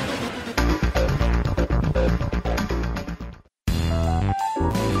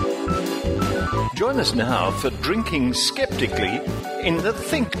 Join us now for Drinking Skeptically in the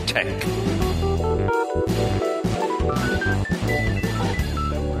Think Tank.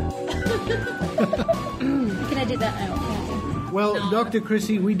 Can I do that now? Well, Dr.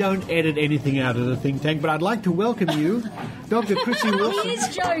 Krissy, we don't edit anything out of the think tank, but I'd like to welcome you Dr. Krissy Wilson. He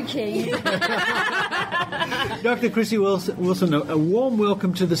is joking. Dr. Krissy Wilson, a warm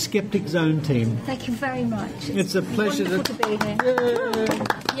welcome to the Skeptic Zone team. Thank you very much. It's a pleasure to be here.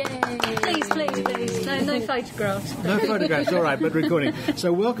 Yay. Please. No photographs. No photographs, all right, but recording.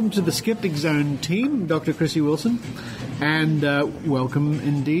 So welcome to the Skeptic Zone team, Dr. Krissy Wilson, and welcome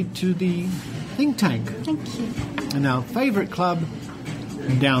indeed to the think tank. Thank you. And our favourite club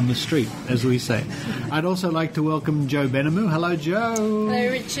down the street, as we say. I'd also like to welcome Joe Benhamu. Hello, Joe. Hello,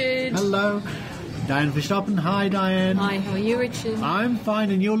 Richard. Hello. Dianne Verstappen. Hi, Dianne. Hi, how are you, Richard? I'm fine,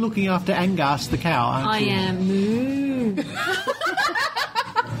 and you're looking after Angas the cow, aren't you? I am. Moo.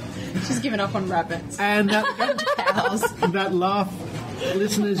 She's given up on rabbits. And cows. That laugh,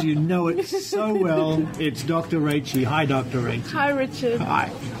 listeners, you know it so well. It's Dr. Rachael. Hi, Dr. Rachael. Hi, Richard.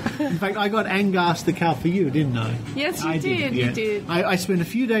 Hi. In fact, I got Angas the cow for you, didn't I? Yes, I did. Yeah. You did. I spent a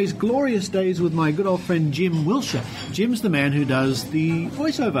few days, glorious days, with my good old friend Jim Wilshire. Jim's the man who does the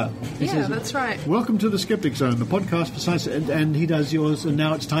voiceover. He says, that's right. Welcome to the Skeptic Zone, the podcast for science, and he does yours. And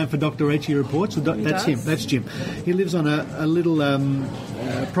now it's time for Dr. Rachael reports. So that's him. That's Jim. He lives on a little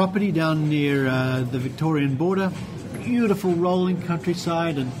property down near the Victorian border. Beautiful rolling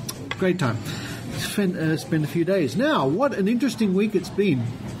countryside and great time. Spent a few days. Now, what an interesting week it's been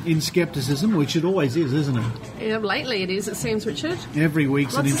in skepticism, which it always is, isn't it? Yeah, lately it is, it seems, Richard. Every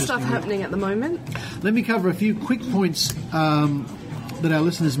week's an Lots interesting of stuff happening at the moment. Let me cover a few quick points that our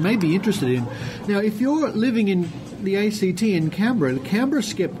listeners may be interested in. Now, if you're living in the ACT in Canberra, the Canberra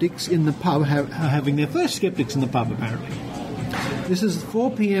Skeptics in the pub are having their first Skeptics in the pub, apparently. This is 4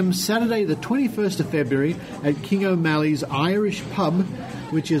 p.m. Saturday, the 21st of February, at King O'Malley's Irish Pub,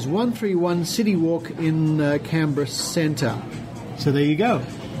 which is 131 City Walk in Canberra Centre. So there you go.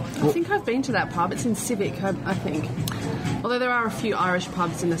 I think I've been to that pub. It's in Civic, I think. Although there are a few Irish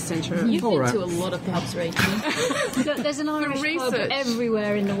pubs in the centre. You've been to a lot of pubs, Rachel. Look, there's an Irish pub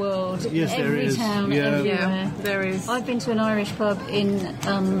everywhere in the world. Yes, there is. Every town, Yeah. everywhere. Yeah, there is. I've been to an Irish pub in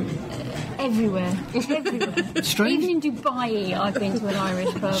everywhere. Strange. Even in Dubai, I've been to an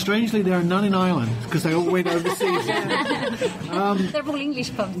Irish pub. Strangely, there are none in Ireland, because they all went overseas. They're all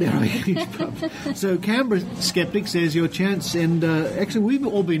English pubs. They're all English pubs. So Canberra Skeptics, there's your chance, and actually we've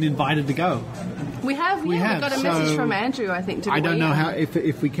all been invited to go. We have. We got a message from Andrew, I think. I don't know how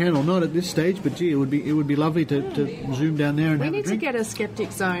if we can or not at this stage, but gee, it would be lovely to zoom down there and we have a need to drink. get a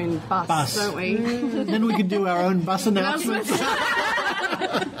Skeptic Zone bus. Don't we? Then we could do our own bus announcements.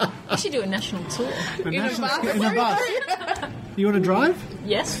 We should do a national tour. In a bus. You want to drive?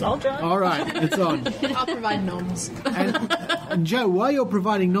 Yes, I'll drive. All right, it's on. I'll provide noms. And Joe, while you're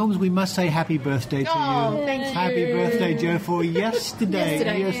providing noms, we must say happy birthday to you. Thank you. Happy birthday, Joe, for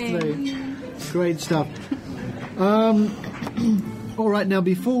yesterday. Great stuff. All right, now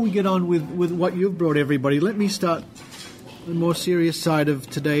before we get on with what you've brought everybody, let me start the more serious side of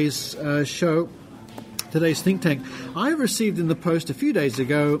today's show, today's think tank. I received in the post a few days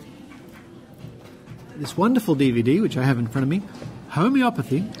ago this wonderful DVD, which I have in front of me,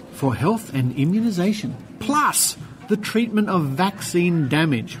 Homeopathy for Health and Immunization, plus the treatment of vaccine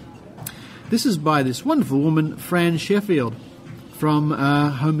damage. This is by this wonderful woman, Fran Sheffield, from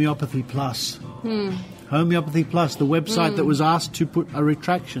Homeopathy Plus. Homeopathy Plus, the website that was asked to put a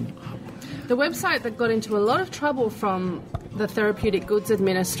retraction up. The website that got into a lot of trouble from the Therapeutic Goods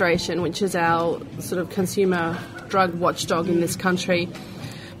Administration, which is our sort of consumer drug watchdog in this country,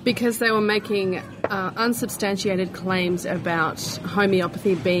 because they were making unsubstantiated claims about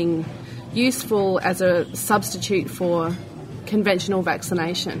homeopathy being useful as a substitute for conventional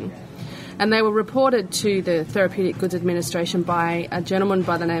vaccination. And they were reported to the Therapeutic Goods Administration by a gentleman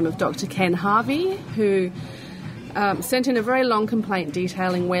by the name of Dr. Ken Harvey, who sent in a very long complaint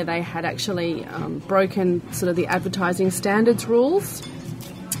detailing where they had actually broken sort of the advertising standards rules.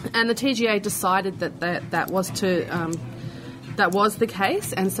 And the TGA decided that was the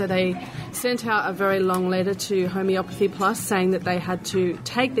case, and so they sent out a very long letter to Homeopathy Plus saying that they had to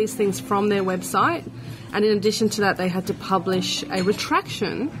take these things from their website, and in addition to that they had to publish a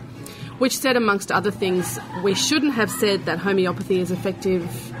retraction which said, amongst other things, we shouldn't have said that homeopathy is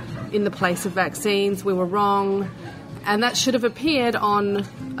effective in the place of vaccines. We were wrong. And that should have appeared on,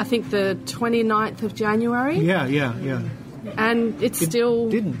 I think, the 29th of January. Yeah. And it's still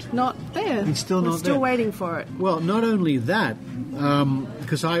didn't. Not there. It's still not there. We're still waiting for it. Well, not only that,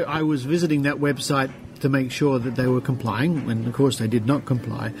 because I was visiting that website to make sure that they were complying, and of course they did not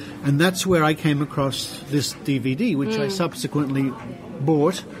comply. And that's where I came across this DVD, which I subsequently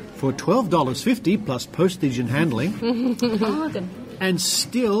bought for $12.50 plus postage and handling. Bargain. And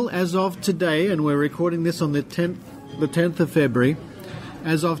still, as of today, and we're recording this on the 10th of February,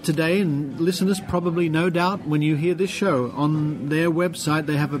 as of today, and listeners probably no doubt when you hear this show, on their website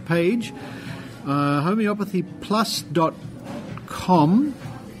they have a page, homeopathyplus.com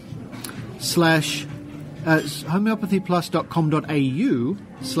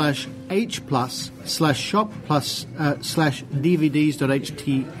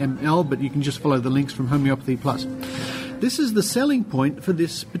homeopathy+.com.au/h+/shop+/DVDs.html, but you can just follow the links from Homeopathy Plus. This is the selling point for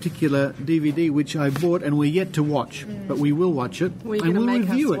this particular DVD, which I bought and we're yet to watch, but we will watch it Well, and we'll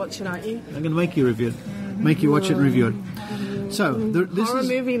review it. Watch it, aren't you? I'm going to make you review it. Make you watch it and review it. So this Horror is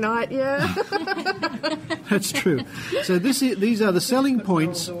movie night, yeah. that's true. So these are the selling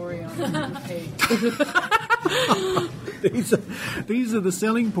points. These are the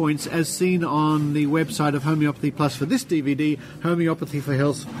selling points as seen on the website of Homeopathy Plus for this DVD, Homeopathy for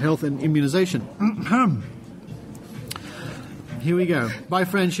Health and Immunisation. Here we go. By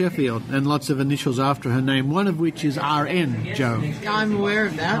Fran Sheffield, and lots of initials after her name, one of which is RN, Joe. I'm aware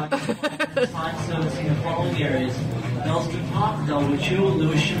of that. Site servicing the following areas: Bellston Park, Dalwithil,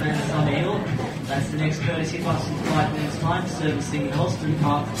 Lewisham and Sunhill. That's the next courtesy bus in 5 minutes' time, servicing Bellston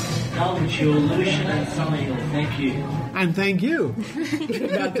Park, Dalwithil, Lewisham and Sunhill. Thank you. And thank you.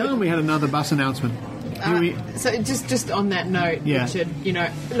 About time we had another bus announcement. So just on that note, Yeah. Richard,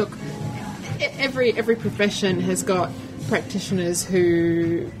 look, every profession has got practitioners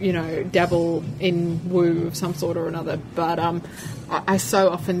who, dabble in woo of some sort or another, but I so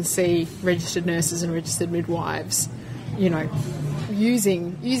often see registered nurses and registered midwives,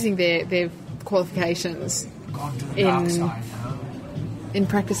 using their qualifications in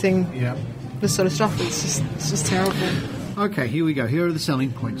practicing this sort of stuff. It's just terrible. Okay, here we go. Here are the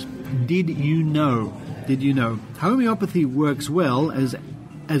selling points. Did you know? Homeopathy works well as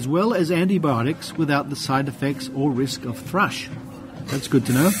antibiotics without the side effects or risk of thrush. That's good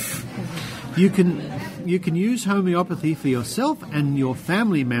to know. You can use homeopathy for yourself and your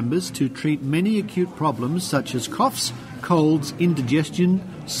family members to treat many acute problems such as coughs, colds, indigestion,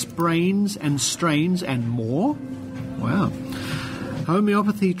 sprains and strains, and more. Wow.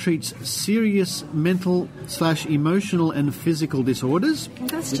 Homeopathy treats serious mental/emotional and physical disorders.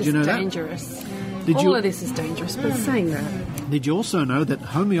 That's Did just you know dangerous. That? All of this is dangerous, but saying that. Did you also know that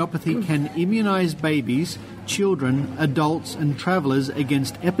homeopathy can immunise babies, children, adults and travellers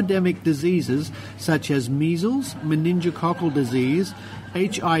against epidemic diseases such as measles, meningococcal disease,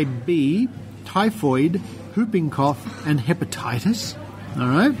 HIV, typhoid, whooping cough and hepatitis? All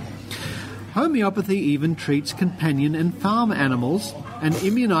right. Homeopathy even treats companion and farm animals and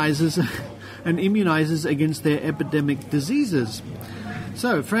immunises against their epidemic diseases.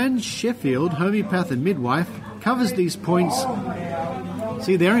 So, Fran Sheffield, homeopath and midwife, covers these points.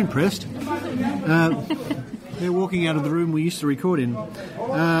 See, they're impressed. They're walking out of the room we used to record in.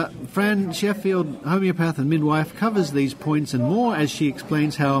 Fran Sheffield, homeopath and midwife, covers these points and more as she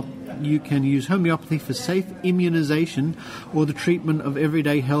explains how you can use homeopathy for safe immunisation or the treatment of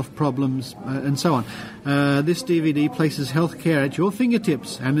everyday health problems and so on. This DVD places healthcare at your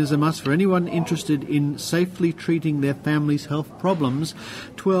fingertips and is a must for anyone interested in safely treating their family's health problems.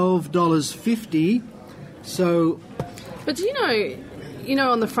 $12.50. So... But do you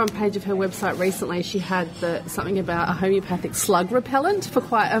know, on the front page of her website recently, she had something about a homeopathic slug repellent for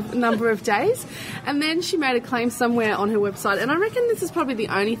quite a number of days. And then she made a claim somewhere on her website, and I reckon this is probably the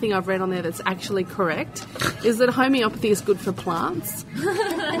only thing I've read on there that's actually correct, is that homeopathy is good for plants.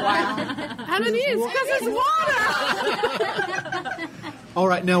 Wow. And it is, because it's water! All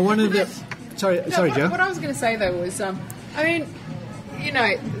right, now one of the... Sorry, Joe. What I was going to say, though, was,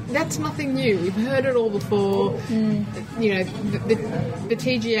 that's nothing new. We've heard it all before. The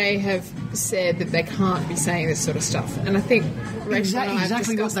TGA have said that they can't be saying this sort of stuff. And I think Rachael and I have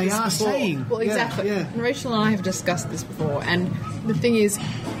exactly what discussed they this are before. saying. Well, exactly. Yeah. And Rachael and I have discussed this before. And the thing is,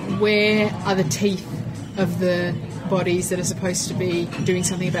 where are the teeth of the bodies that are supposed to be doing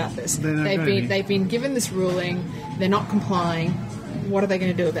something about this? They've been given this ruling. They're not complying. What are they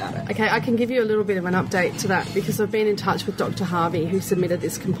going to do about it? Okay, I can give you a little bit of an update to that because I've been in touch with Dr. Harvey, who submitted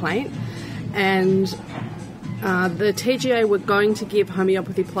this complaint, and the TGA were going to give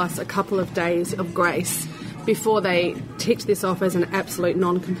Homeopathy Plus a couple of days of grace before they ticked this off as an absolute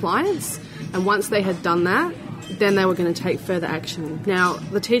non-compliance, and once they had done that, then they were going to take further action. Now,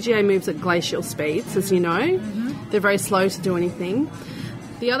 the TGA moves at glacial speeds, as you know. Mm-hmm. They're very slow to do anything.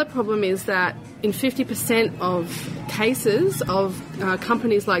 The other problem is that in 50% of cases of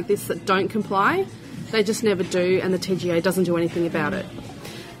companies like this that don't comply, they just never do, and the TGA doesn't do anything about it.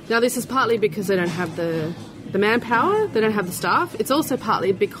 Now, this is partly because they don't have the manpower, they don't have the staff. It's also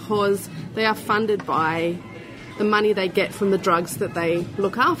partly because they are funded by the money they get from the drugs that they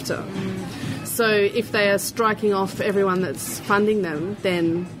look after. So if they are striking off everyone that's funding them,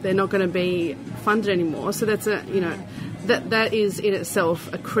 then they're not going to be funded anymore. So that's that is in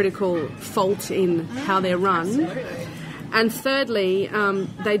itself a critical fault in how they're run. Absolutely. And thirdly,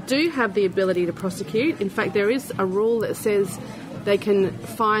 they do have the ability to prosecute. In fact, there is a rule that says they can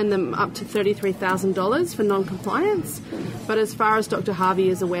fine them up to $33,000 for non-compliance. But as far as Dr. Harvey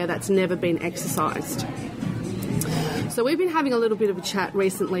is aware, that's never been exercised. So we've been having a little bit of a chat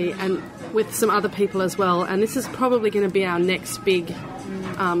recently, and with some other people as well, and this is probably going to be our next big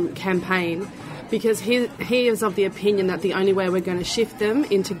campaign, because he is of the opinion that the only way we're going to shift them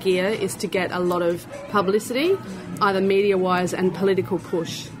into gear is to get a lot of publicity, either media-wise and political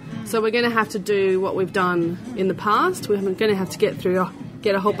push. So we're going to have to do what we've done in the past. We're going to have to get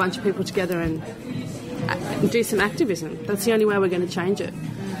a whole bunch of people together and do some activism. That's the only way we're going to change it.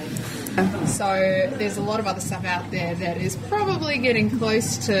 So there's a lot of other stuff out there that is probably getting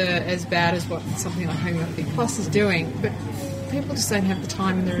close to as bad as what something like Homeopathy Plus is doing, but people just don't have the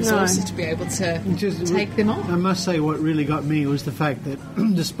time and the resources to be able to take them on. I must say what really got me was the fact that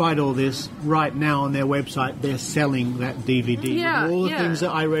despite all this, right now on their website they're selling that DVD with all the things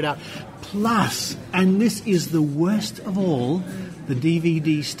that I read out. Plus, and this is the worst of all, the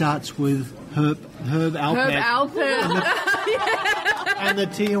DVD starts with Herb Alpert. And the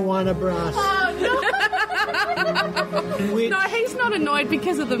Tijuana Brass. Oh, no. No, he's not annoyed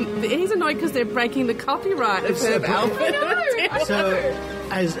because of he's annoyed because they're breaking the copyright of Herb Alpert. So,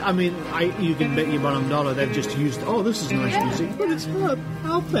 you can bet your bottom dollar they've just used, this is nice music, but it's Herb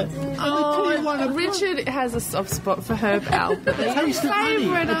Alpert. Richard has a soft spot for Herb Alpert. A taste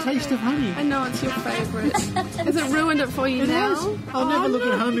of honey. I know it's your favourite. Has it ruined it for you now? I'll never look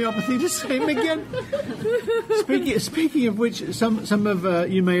at homeopathy the same again. Speaking of which, some of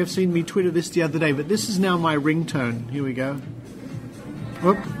you may have seen me Twitter this the other day, but this is now my ringtone. Here we go.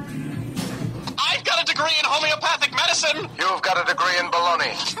 Whoop. I've got a degree in homeopathic medicine. You've got a degree in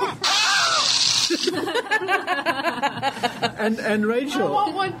baloney. and Rachael. I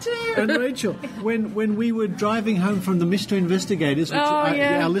want one too. And Rachael, when we were driving home from the Mystery Investigators, which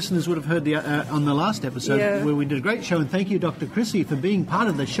our listeners would have heard on the last episode, where we did a great show, and thank you, Dr. Krissy, for being part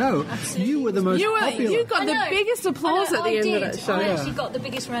of the show. Absolutely. You were the most popular. You got the biggest applause at the end of that show. I actually got the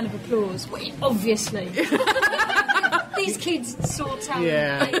biggest round of applause, obviously. These kids sort out.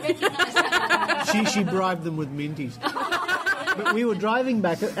 Yeah. They recognise that. She bribed them with minties. But we were driving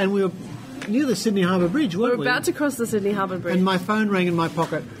back, and we were near the Sydney Harbour Bridge, weren't we? We're about to cross the Sydney Harbour Bridge. And my phone rang in my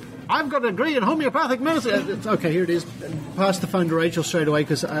pocket. I've got a degree in homeopathic medicine. Okay, here it is. Passed the phone to Rachael straight away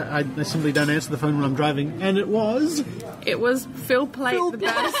because I simply don't answer the phone when I'm driving. And it was... It was Phil Plate, the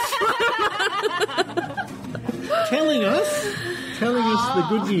best. telling us the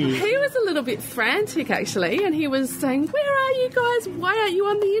good news. He was a little bit frantic, actually, and he was saying, "Where are you guys? Why aren't you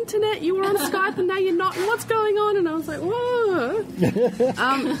on the internet? You were on Skype and now you're not. What's going on?" And I was like, "Whoa."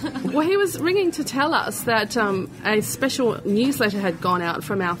 Well, he was ringing to tell us that a special newsletter had gone out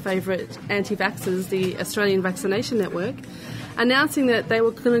from our favourite anti-vaxxers, the Australian Vaccination Network, announcing that they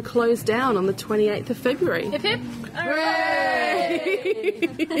were going to close down on the 28th of February. Hip hip. Hooray!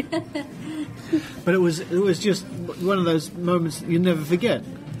 But it was just one of those moments you never forget.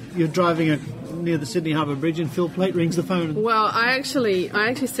 You're driving near the Sydney Harbour Bridge and Phil Plate rings the phone. Well, I actually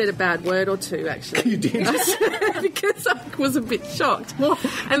said a bad word or two, actually. You did? Because I was a bit shocked. Well,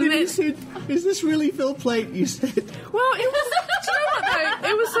 and then you said, "Is this really Phil Plate?" You said. Well, it was... Do you know what, though?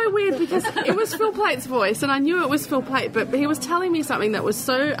 It was so weird because it was Phil Plate's voice, and I knew it was Phil Plate, but he was telling me something that was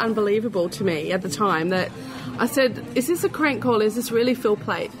so unbelievable to me at the time that I said, "Is this a crank call? Is this really Phil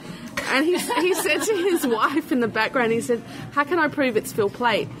Plate?" And he said to his wife in the background, he said, "How can I prove it's Phil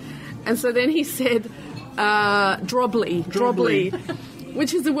Plate?" And so then he said, "Drobbly,"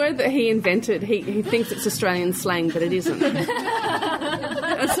 which is a word that he invented. He thinks it's Australian slang, but it isn't.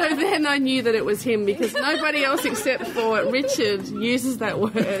 And so then I knew that it was him because nobody else except for Richard uses that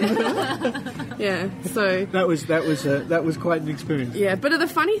word. Yeah, so that was quite an experience. Yeah, but the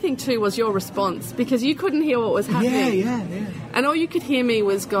funny thing too was your response because you couldn't hear what was happening. Yeah. And all you could hear me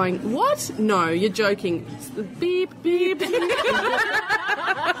was going, "What? No, you're joking." Beep beep.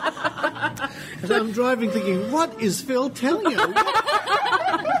 So I'm driving thinking, what is Phil telling you?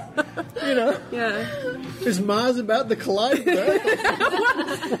 Yeah. Is Mars about to collide with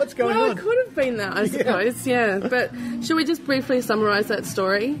Earth? What's going on? It could have been that, I suppose, yeah. But should we just briefly summarise that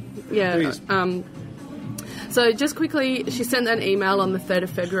story? Yeah. Please. So just quickly, she sent an email on the 3rd of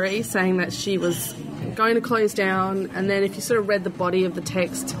February saying that she was going to close down, and then if you sort of read the body of the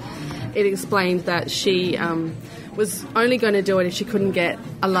text, it explained that she was only going to do it if she couldn't get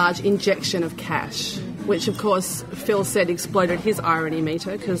a large injection of cash. which of course Phil said exploded his irony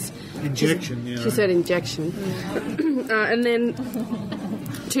meter because injection. She said injection, and then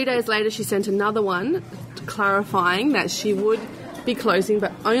 2 days later she sent another one clarifying that she would be closing,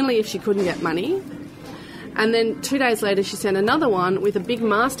 but only if she couldn't get money. And then 2 days later she sent another one with a big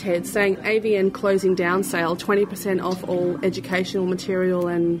masthead saying AVN closing down sale, 20% off all educational material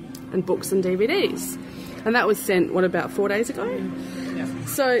and books and DVDs. And that was sent, about 4 days ago? Yeah.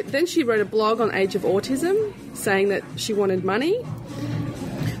 So then she wrote a blog on Age of Autism saying that she wanted money.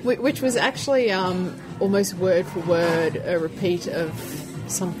 Which was actually almost word for word a repeat of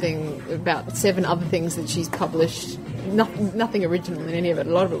something about 7 other things that she's published. Nothing original in any of it. A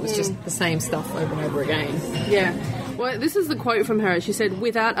lot of it was just the same stuff over and over again. Yeah. Well, this is the quote from her. She said,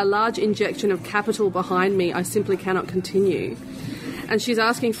 "Without a large injection of capital behind me, I simply cannot continue." And she's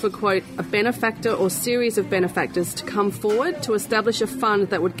asking for, quote, "a benefactor or series of benefactors to come forward to establish a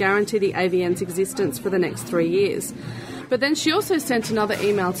fund that would guarantee the AVN's existence for the next 3 years." But then she also sent another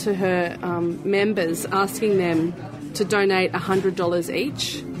email to her members asking them to donate $100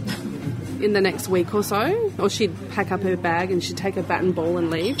 each in the next week or so, or she'd pack up her bag and she'd take a bat and ball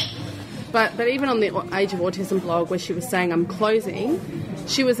and leave. But even on the Age of Autism blog where she was saying I'm closing,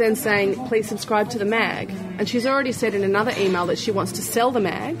 she was then saying please subscribe to the mag. And she's already said in another email that she wants to sell the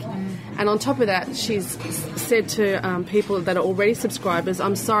mag. And on top of that, she's said to people that are already subscribers,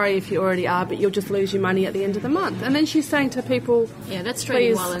 I'm sorry if you already are, but you'll just lose your money at the end of the month. And then she's saying to people... Yeah, that's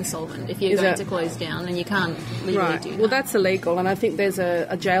treating while insolvent if you're going to close down and you can't legally do that. Well, that's illegal, and I think there's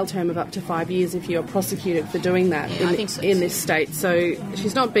a jail term of up to 5 years if you're prosecuted for doing that in this state. So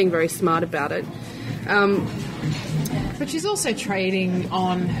she's not being very smart about it. But she's also trading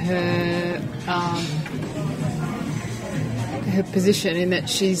on her position in that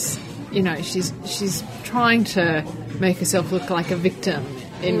she's trying to make herself look like a victim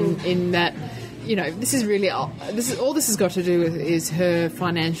in that, this is really all this has got to do with is her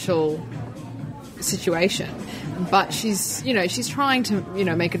financial situation. But she's trying to,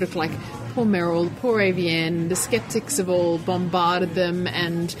 make it look like poor Merrill, poor AVN, the Skeptics have all bombarded them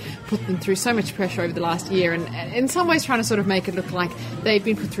and put them through so much pressure over the last year, and in some ways trying to sort of make it look like they've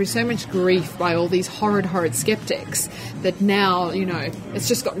been put through so much grief by all these horrid skeptics that now, it's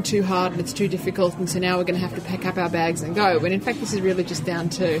just gotten too hard and it's too difficult, and so now we're going to have to pack up our bags and go. When in fact this is really just down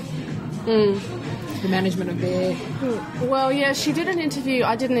to the management of their... Well, yeah, she did an interview.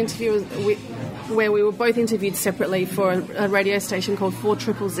 I did an interview where we were both interviewed separately for a radio station called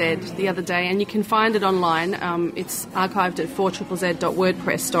 4ZZZ the other day, and you can find it online. It's archived at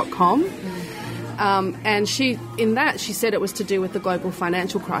 4ZZZ.wordpress.com. And she said it was to do with the global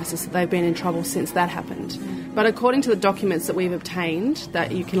financial crisis, that they've been in trouble since that happened. But according to the documents that we've obtained,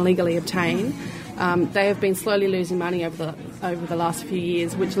 that you can legally obtain, they have been slowly losing money over the last few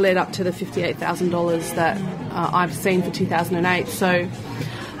years, which led up to the $58,000 that I've seen for 2008. So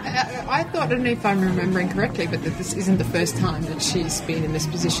I thought, I don't know if I'm remembering correctly, but that this isn't the first time that she's been in this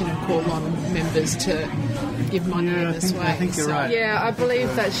position and called on members to give money in this way. I think you're right. Yeah, I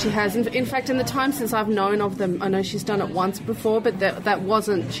believe that she has. In fact, in the time since I've known of them, I know she's done it once before, but that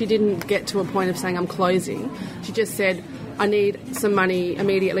wasn't, she didn't get to a point of saying I'm closing. She just said, I need some money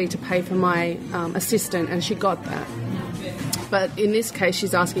immediately to pay for my assistant, and she got that. But in this case,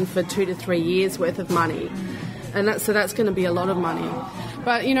 she's asking for 2 to 3 years worth of money, and that's going to be a lot of money.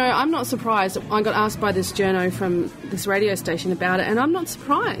 But, I'm not surprised. I got asked by this journo from this radio station about it, and I'm not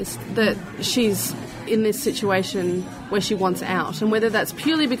surprised that she's in this situation where she wants out. And whether that's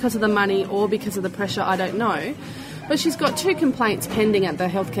purely because of the money or because of the pressure, I don't know. But she's got 2 complaints pending at the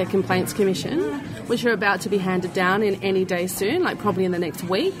Healthcare Complaints Commission, which are about to be handed down in any day soon, like probably in the next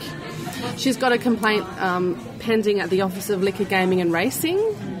week. She's got a complaint pending at the Office of Liquor, Gaming and Racing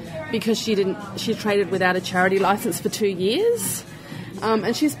because she traded without a charity licence for 2 years.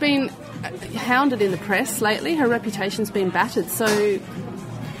 And she's been hounded in the press lately. Her reputation's been battered. So,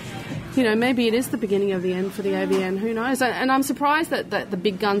 maybe it is the beginning of the end for the AVN. Who knows? And I'm surprised that the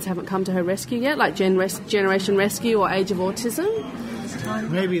big guns haven't come to her rescue yet, like Generation Rescue or Age of Autism.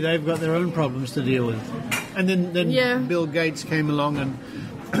 Maybe they've got their own problems to deal with. And then Bill Gates came along and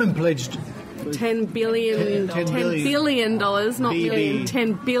pledged... $10 billion, not million,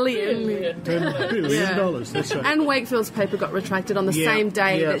 $10 billion. $10 billion, that's right. And Wakefield's paper got retracted on the same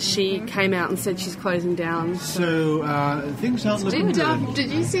day that she came out and said she's closing down. So things aren't looking good. Did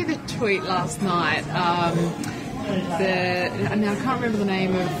you see the tweet last night? I can't remember the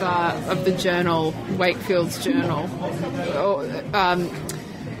name of the journal, Wakefield's journal.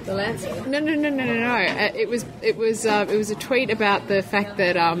 The Lancet? No. It was a tweet about the fact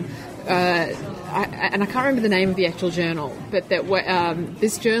that and I can't remember the name of the actual journal, but that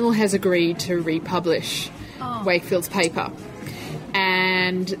this journal has agreed to republish Wakefield's paper.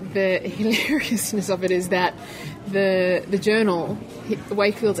 And the hilariousness of it is that the journal,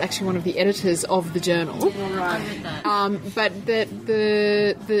 Wakefield's actually one of the editors of the journal. Right. But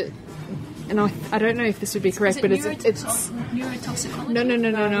the and I don't know if this would be correct, but it's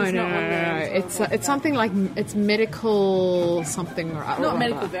neurotoxicology. No. It's something like it's medical something. Not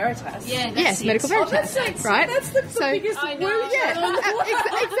Medical Veritas. Yeah. Yes, Medical Veritas. Right. That's the biggest. I know.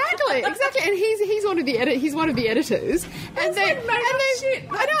 Exactly. And he's one of the editors. And they shit.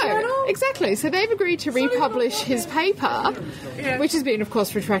 I know. Exactly. So they've agreed to republish his paper, which has been, of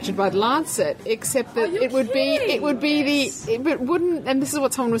course, retracted by the Lancet. Except that it would wouldn't. And this is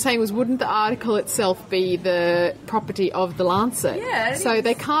what someone was saying wouldn't the article itself be the property of the Lancet? Yeah. So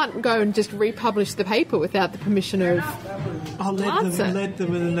they can't go and just republish the paper without the permission of Lancet. Let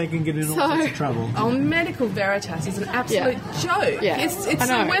them, and then they can get in all sorts of trouble. Medical Veritas is an absolute joke. Yeah. It's a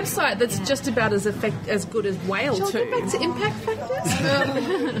website that's just about as good as Whale Shall 2. I go back to impact factors?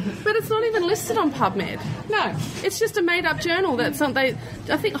 But it's not even listed on PubMed. No. It's just a made-up journal. I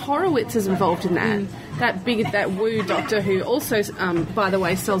think Horowitz is involved in that. That woo doctor who also, by the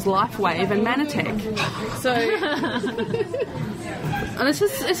way, sells LifeWave and Manatech. So, and it's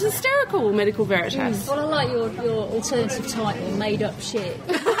hysterical, Medical Veritas. Well, I like your alternative title, Made Up Shit.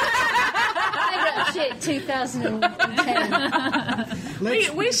 Made Up Shit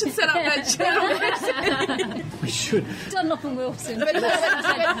 2010. We should set up that journal. We should. Dunlop and Wilson. But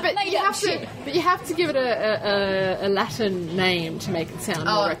you have to give it a Latin name to make it sound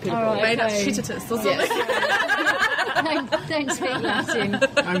more reputable. Right, Made Up Shittitus or something. Don't speak Latin.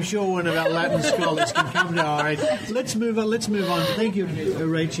 I'm sure one of our Latin scholars can come to our aid. Let's move on. Thank you,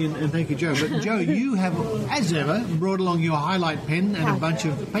 Rachael, and thank you, Joe. But Joe, you have, as ever, brought along your highlight pen and a bunch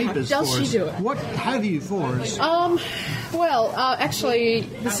of papers for us. Does she do it? What have you for us? Actually,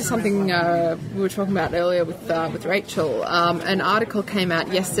 this is something we were talking about earlier with Rachael. An article came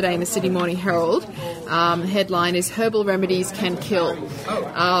out yesterday in the Sydney Morning Herald. Headline is "Herbal Remedies Can Kill,"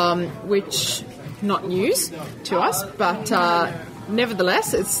 which not news to us, but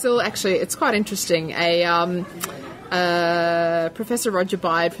nevertheless, it's quite interesting. Professor Roger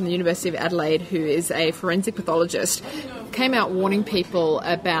Byard from the University of Adelaide, who is a forensic pathologist, came out warning people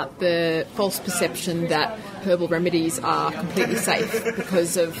about the false perception that herbal remedies are completely safe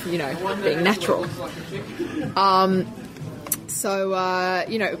because of, being natural.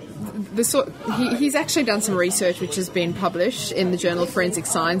 He's actually done some research which has been published in the Journal of Forensic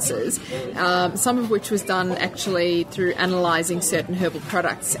Sciences, some of which was done actually through analysing certain herbal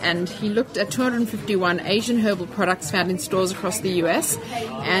products. And he looked at 251 Asian herbal products found in stores across the US,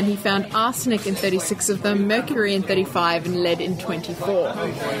 and he found arsenic in 36 of them, mercury in 35, and lead in 24.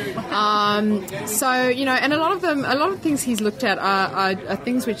 And a lot of things he's looked at are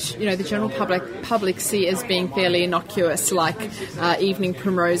things which, the general public see as being fairly innocuous, like evening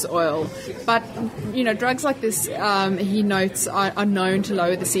primrose oil. But, drugs like this, he notes, are known to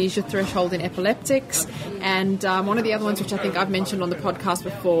lower the seizure threshold in epileptics. And one of the other ones, which I think I've mentioned on the podcast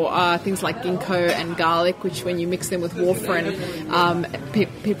before, are things like ginkgo and garlic, which when you mix them with warfarin,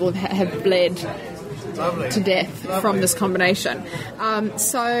 people have bled to death from this combination.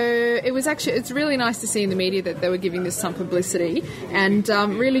 So it's really nice to see in the media that they were giving this some publicity, and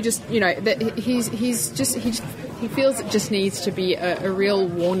really just, that he feels it just needs to be a real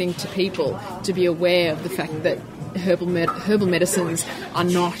warning to people to be aware of the fact that herbal medicines are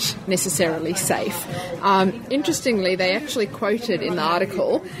not necessarily safe. Interestingly, they actually quoted in the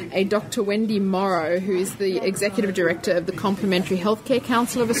article a Dr. Wendy Morrow, who is the Executive Director of the Complementary Healthcare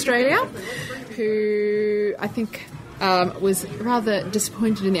Council of Australia, who I think was rather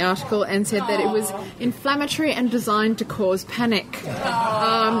disappointed in the article and said that it was inflammatory and designed to cause panic.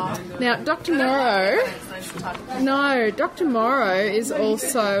 Now, Dr. Morrow is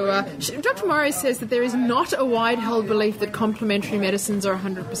also... Dr. Morrow says that there is not a wide-held belief that complementary medicines are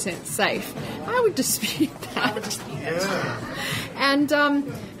 100% safe. I would dispute that. Yeah. And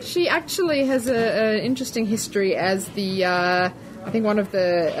she actually has an interesting history as the... I think one of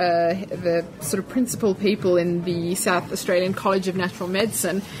the sort of principal people in the South Australian College of Natural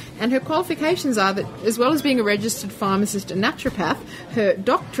Medicine, and her qualifications are that, as well as being a registered pharmacist and naturopath, her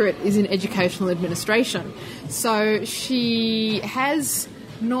doctorate is in educational administration. So she has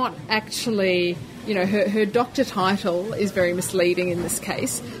not actually... her doctor title is very misleading in this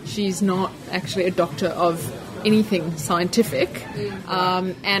case. She's not actually a doctor of anything scientific.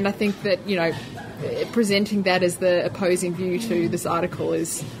 And I think that, presenting that as the opposing view to this article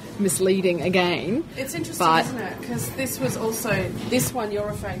is misleading again. It's interesting, isn't it? Because this one you're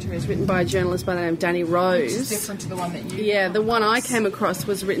referring to is written by a journalist by the name of Danny Rose. Which is different to the one that you... Yeah, the one I came across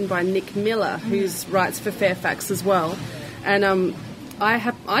was written by Nick Miller, who writes for Fairfax as well. And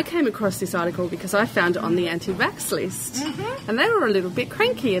I came across this article because I found it on the anti-vax list. And they were a little bit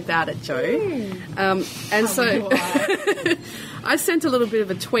cranky about it, Jo. And so I sent a little bit of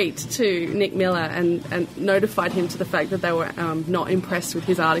a tweet to Nick Miller and notified him to the fact that they were not impressed with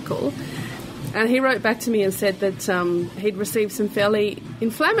his article. And he wrote back to me and said that he'd received some fairly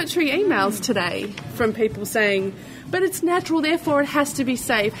inflammatory emails today from people saying, but it's natural, therefore it has to be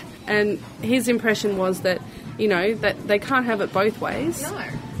safe. And his impression was that, you know, that they can't have it both ways.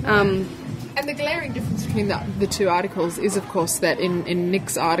 No. And the glaring difference between the two articles is, of course, that in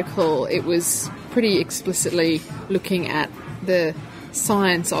Nick's article it was pretty explicitly looking at the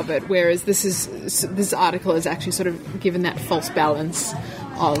science of it, whereas this article is actually sort of given that false balance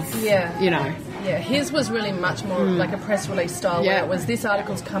of, you know... Yeah, his was really much more like a press release style, where it was, this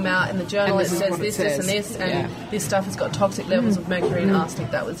article's come out and the journalist says this, and this, and this stuff has got toxic levels of mercury and arsenic.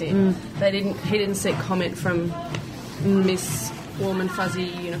 That was it. He didn't seek comment from Miss Warm and Fuzzy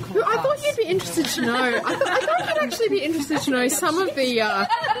Unicorn. I thought you'd be interested to know. I thought you'd actually be interested to know some of the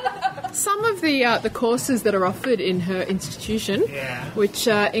courses that are offered in her institution, which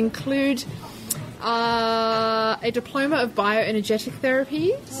include a diploma of bioenergetic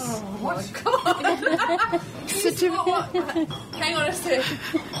therapies. Oh my god! Hang on a sec.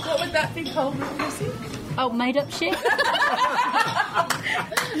 What would that be called, Krissy? Oh, made up shit.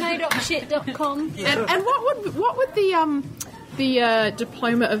 Madeupshit.com. And what would the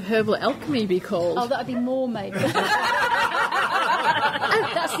diploma of herbal alchemy be called? Oh, that'd be more made up.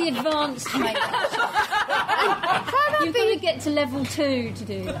 That's the advanced made up. You've got to get to level 2 to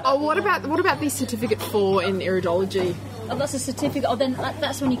do that. Oh, what about the certificate 4 in iridology? Oh, that's a certificate. Oh, then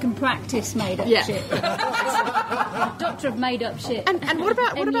that's when you can practice made up shit. Doctor of made up shit. And what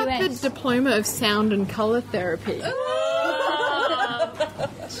about the diploma of sound and colour therapy?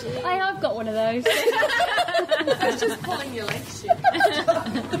 I've got one of those. That's just pulling your leg shit.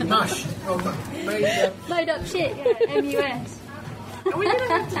 Mush. Made up shit, yeah. MUS. Are we going to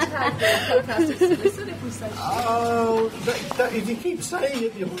have to tag the podcast explicit if we say shit? Oh, if you keep saying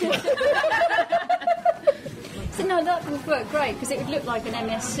it, you'll... So no, that would work great, because it would look like an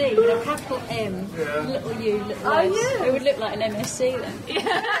MSc, you know, capital M, little U, little S. Yeah. It would look like an MSc then.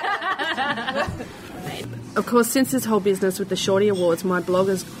 Of course, since this whole business with the Shorty Awards, my blog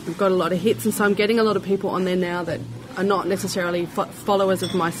has got a lot of hits, and so I'm getting a lot of people on there now that are not necessarily followers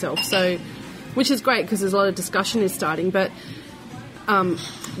of myself, so, which is great because there's a lot of discussion is starting, but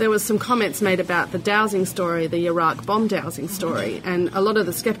there was some comments made about the dowsing story, the Iraq bomb dowsing story, and a lot of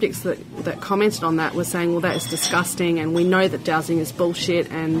the skeptics that commented on that were saying, well, that is disgusting, and we know that dowsing is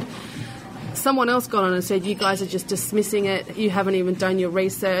bullshit, and someone else got on and said, you guys are just dismissing it, you haven't even done your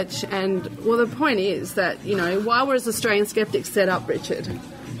research, and, well, the point is that, you know, why was Australian Skeptics set up, Richard?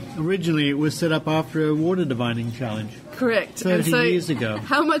 Originally, it was set up after a water divining challenge. Correct. 30 years ago.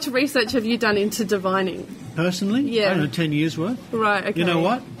 How much research have you done into divining? Personally? Yeah. I don't know, 10 years worth. Right, okay. You know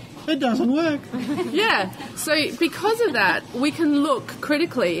what? It doesn't work. Yeah. So because of that, we can look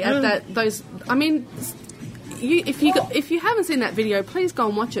critically at those... I mean... If you haven't seen that video, please go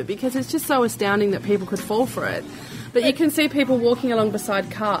and watch it, because it's just so astounding that people could fall for it. But you can see people walking along beside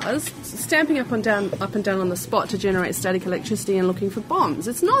cars, stamping up and down on the spot to generate static electricity and looking for bombs.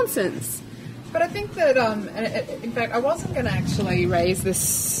 It's nonsense. But I think that, in fact, I wasn't going to actually raise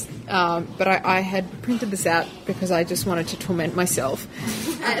this, but I had printed this out because I just wanted to torment myself.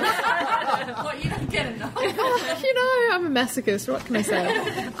 What, you don't get enough? You know, I'm a masochist, what can I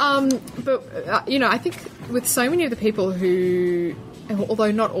say? But, you know, I think with so many of the people who,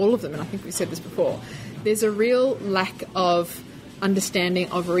 although not all of them, and I think we've said this before, there's a real lack of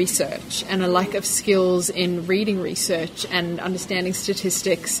understanding of research and a lack of skills in reading research and understanding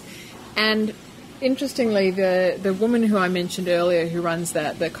statistics. And interestingly, the woman who I mentioned earlier who runs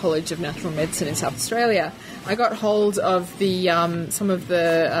the College of Natural Medicine in South Australia, I got hold of the some of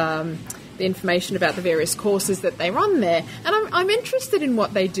the information about the various courses that they run there, and I'm interested in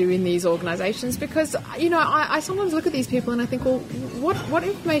what they do in these organisations, because, you know, I sometimes look at these people and I think, well, what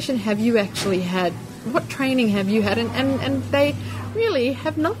information have you actually had? What training have you had? And they really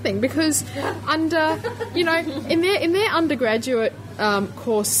have nothing, because under, you know, in their undergraduate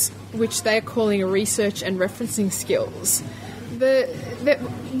course, which they're calling a research and referencing skills,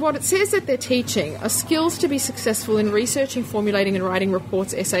 what it says that they're teaching are skills to be successful in researching, formulating and writing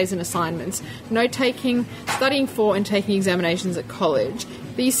reports, essays and assignments, note-taking, studying for and taking examinations at college.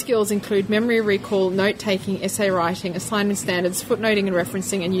 These skills include memory recall, note-taking, essay writing, assignment standards, footnoting and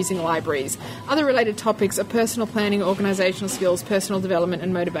referencing, and using libraries. Other related topics are personal planning, organisational skills, personal development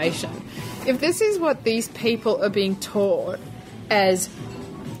and motivation. If this is what these people are being taught as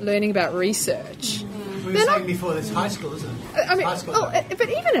learning about research... We were saying before, it's high school, isn't it? I mean, but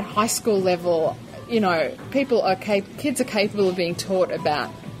even at high school level, kids are capable of being taught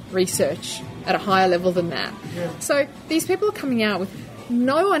about research at a higher level than that. Yeah. So these people are coming out with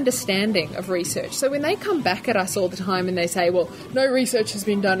no understanding of research. So when they come back at us all the time and they say, well, no research has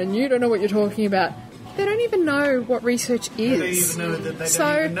been done and you don't know what you're talking about, they don't even know what research is. They don't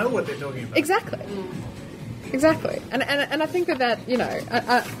even know what they're talking about. Exactly. Exactly. And I think that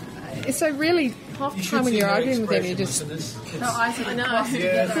so really, half the time when you're arguing with them, you just... No, I know.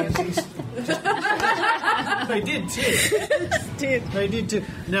 They did too. They did too.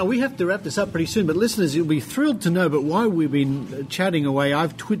 Now, we have to wrap this up pretty soon, but listeners, you'll be thrilled to know, but while we've been chatting away,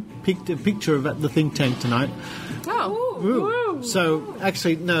 I've picked a picture of the think tank tonight. Oh. Ooh. So,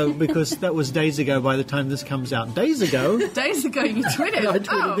 actually, no, because that was days ago by the time this comes out. Days ago you tweeted. I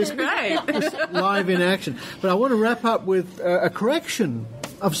tweeted this great. Live in action. But I want to wrap up with a correction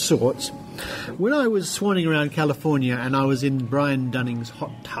of sorts. When I was swanning around California and I was in Brian Dunning's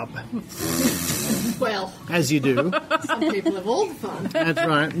hot tub. Well, as you do. Some people have all the fun. That's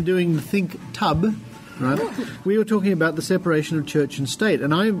right. Doing the think tub. Right. We were talking about the separation of church and state,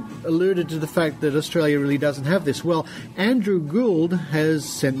 and I alluded to the fact that Australia really doesn't have this. Well, Andrew Gould has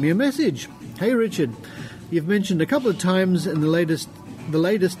sent me a message. Hey, Richard, you've mentioned a couple of times in the latest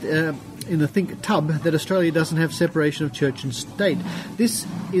in the Think Tub that Australia doesn't have separation of church and state. This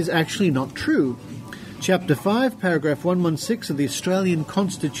is actually not true. Chapter 5, paragraph 116 of the Australian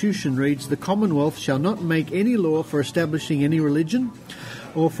Constitution reads, "The Commonwealth shall not make any law for establishing any religion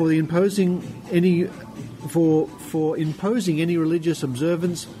or for imposing any religious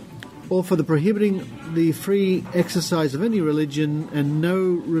observance or for the prohibiting the free exercise of any religion, and no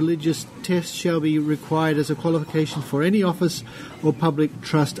religious test shall be required as a qualification for any office or public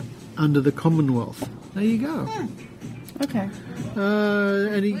trust under the Commonwealth." There you go. Okay.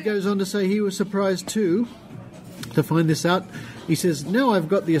 And he goes on to say he was surprised too to find this out. He says, "Now I've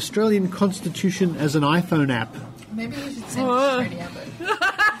got the Australian Constitution as an iPhone app." Maybe you should send it to Tony Abbott.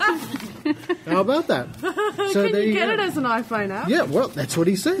 How about that? So Can you get it as an iPhone app? Yeah, well, that's what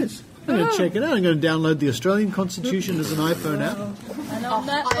he says. I'm going to check it out. I'm going to download the Australian Constitution as an iPhone app. And on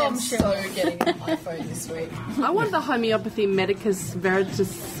that I am so getting an iPhone this week. I want the Homeopathy Medicus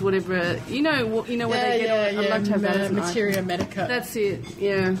Veritas, whatever. You know where they get I'd like to have that as an Materia Medica. That's it.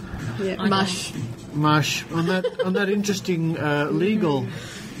 Yeah. Mush. On that interesting legal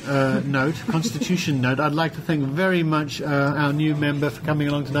note, Constitution note, I'd like to thank very much our new member for coming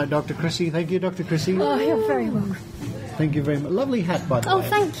along tonight, Dr. Krissy. Thank you, Dr. Krissy. Oh, you're very welcome. Thank you very much. Lovely hat, by the way. Oh,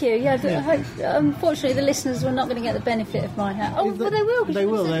 thank you. Yeah, I hope, unfortunately, the listeners were not going to get the benefit of my hat. Oh, but they will. They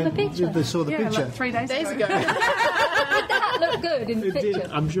will. The picture. They saw the picture. Like 3 days ago. The hat looked good in the picture.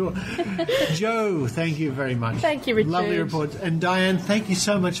 Did, I'm sure. Joe, thank you very much. Thank you, Richard. Lovely report. And Dianne, thank you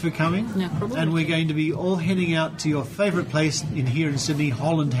so much for coming. No problem. And we're going to be all heading out to your favourite place here in Sydney,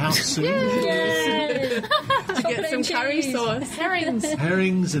 Holland House, soon. Yay! To get some curry sauce.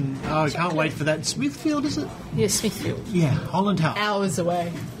 Herrings. And I can't wait for that. Smithfield, is it? Yeah, Smithfield. Yeah, Holland House. Hours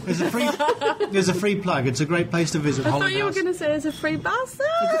away. There's a free plug. It's a great place to visit. I Holland thought you were House. going to say there's a free bus.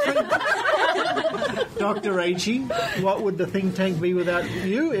 Dr. H.E., what would the think tank be without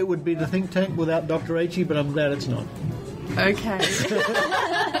you? It would be the think tank without Dr. H.E., but I'm glad it's not. Okay.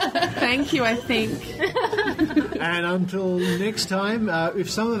 Thank you, I think. And until next time, if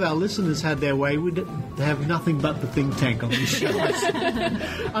some of our listeners had their way, we'd have nothing but the think tank on these shows.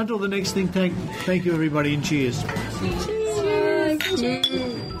 Until the next think tank, thank you, everybody, and cheers. Cheers.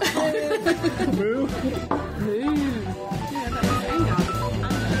 Moo.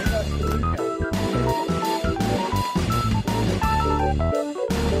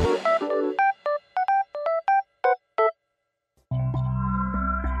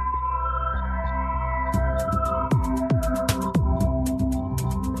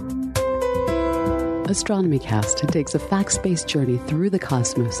 Astronomy Cast takes a facts-based journey through the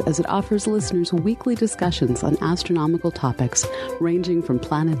cosmos as it offers listeners weekly discussions on astronomical topics ranging from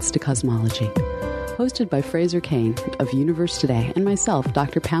planets to cosmology. Hosted by Fraser Kane of Universe Today and myself,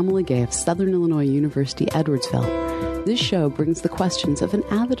 Dr. Pamela Gay of Southern Illinois University, Edwardsville. This show brings the questions of an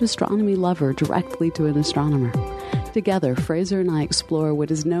avid astronomy lover directly to an astronomer. Together, Fraser and I explore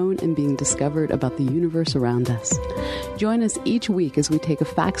what is known and being discovered about the universe around us. Join us each week as we take a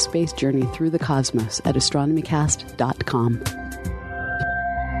facts-based journey through the cosmos at astronomycast.com.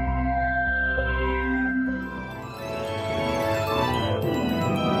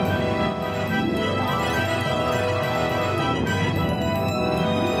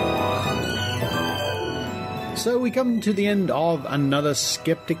 So we come to the end of another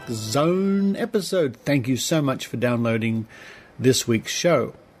Skeptic Zone episode. Thank you so much for downloading this week's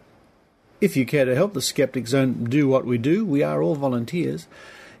show. If you care to help the Skeptic Zone do what we do, we are all volunteers.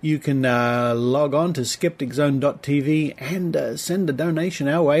 You can log on to skepticzone.tv and send a donation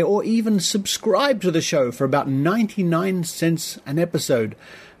our way, or even subscribe to the show for about 99 cents an episode.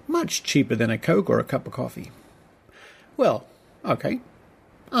 Much cheaper than a Coke or a cup of coffee. Well, okay.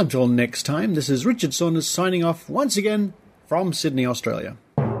 Until next time, this is Richard Saunders signing off once again from Sydney, Australia.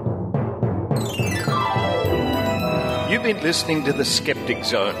 You've been listening to The Skeptic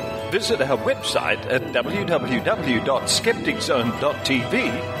Zone. Visit our website at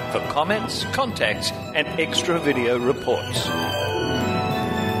www.skepticzone.tv for comments, contacts, and extra video reports.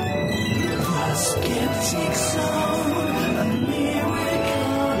 The Skeptic Zone.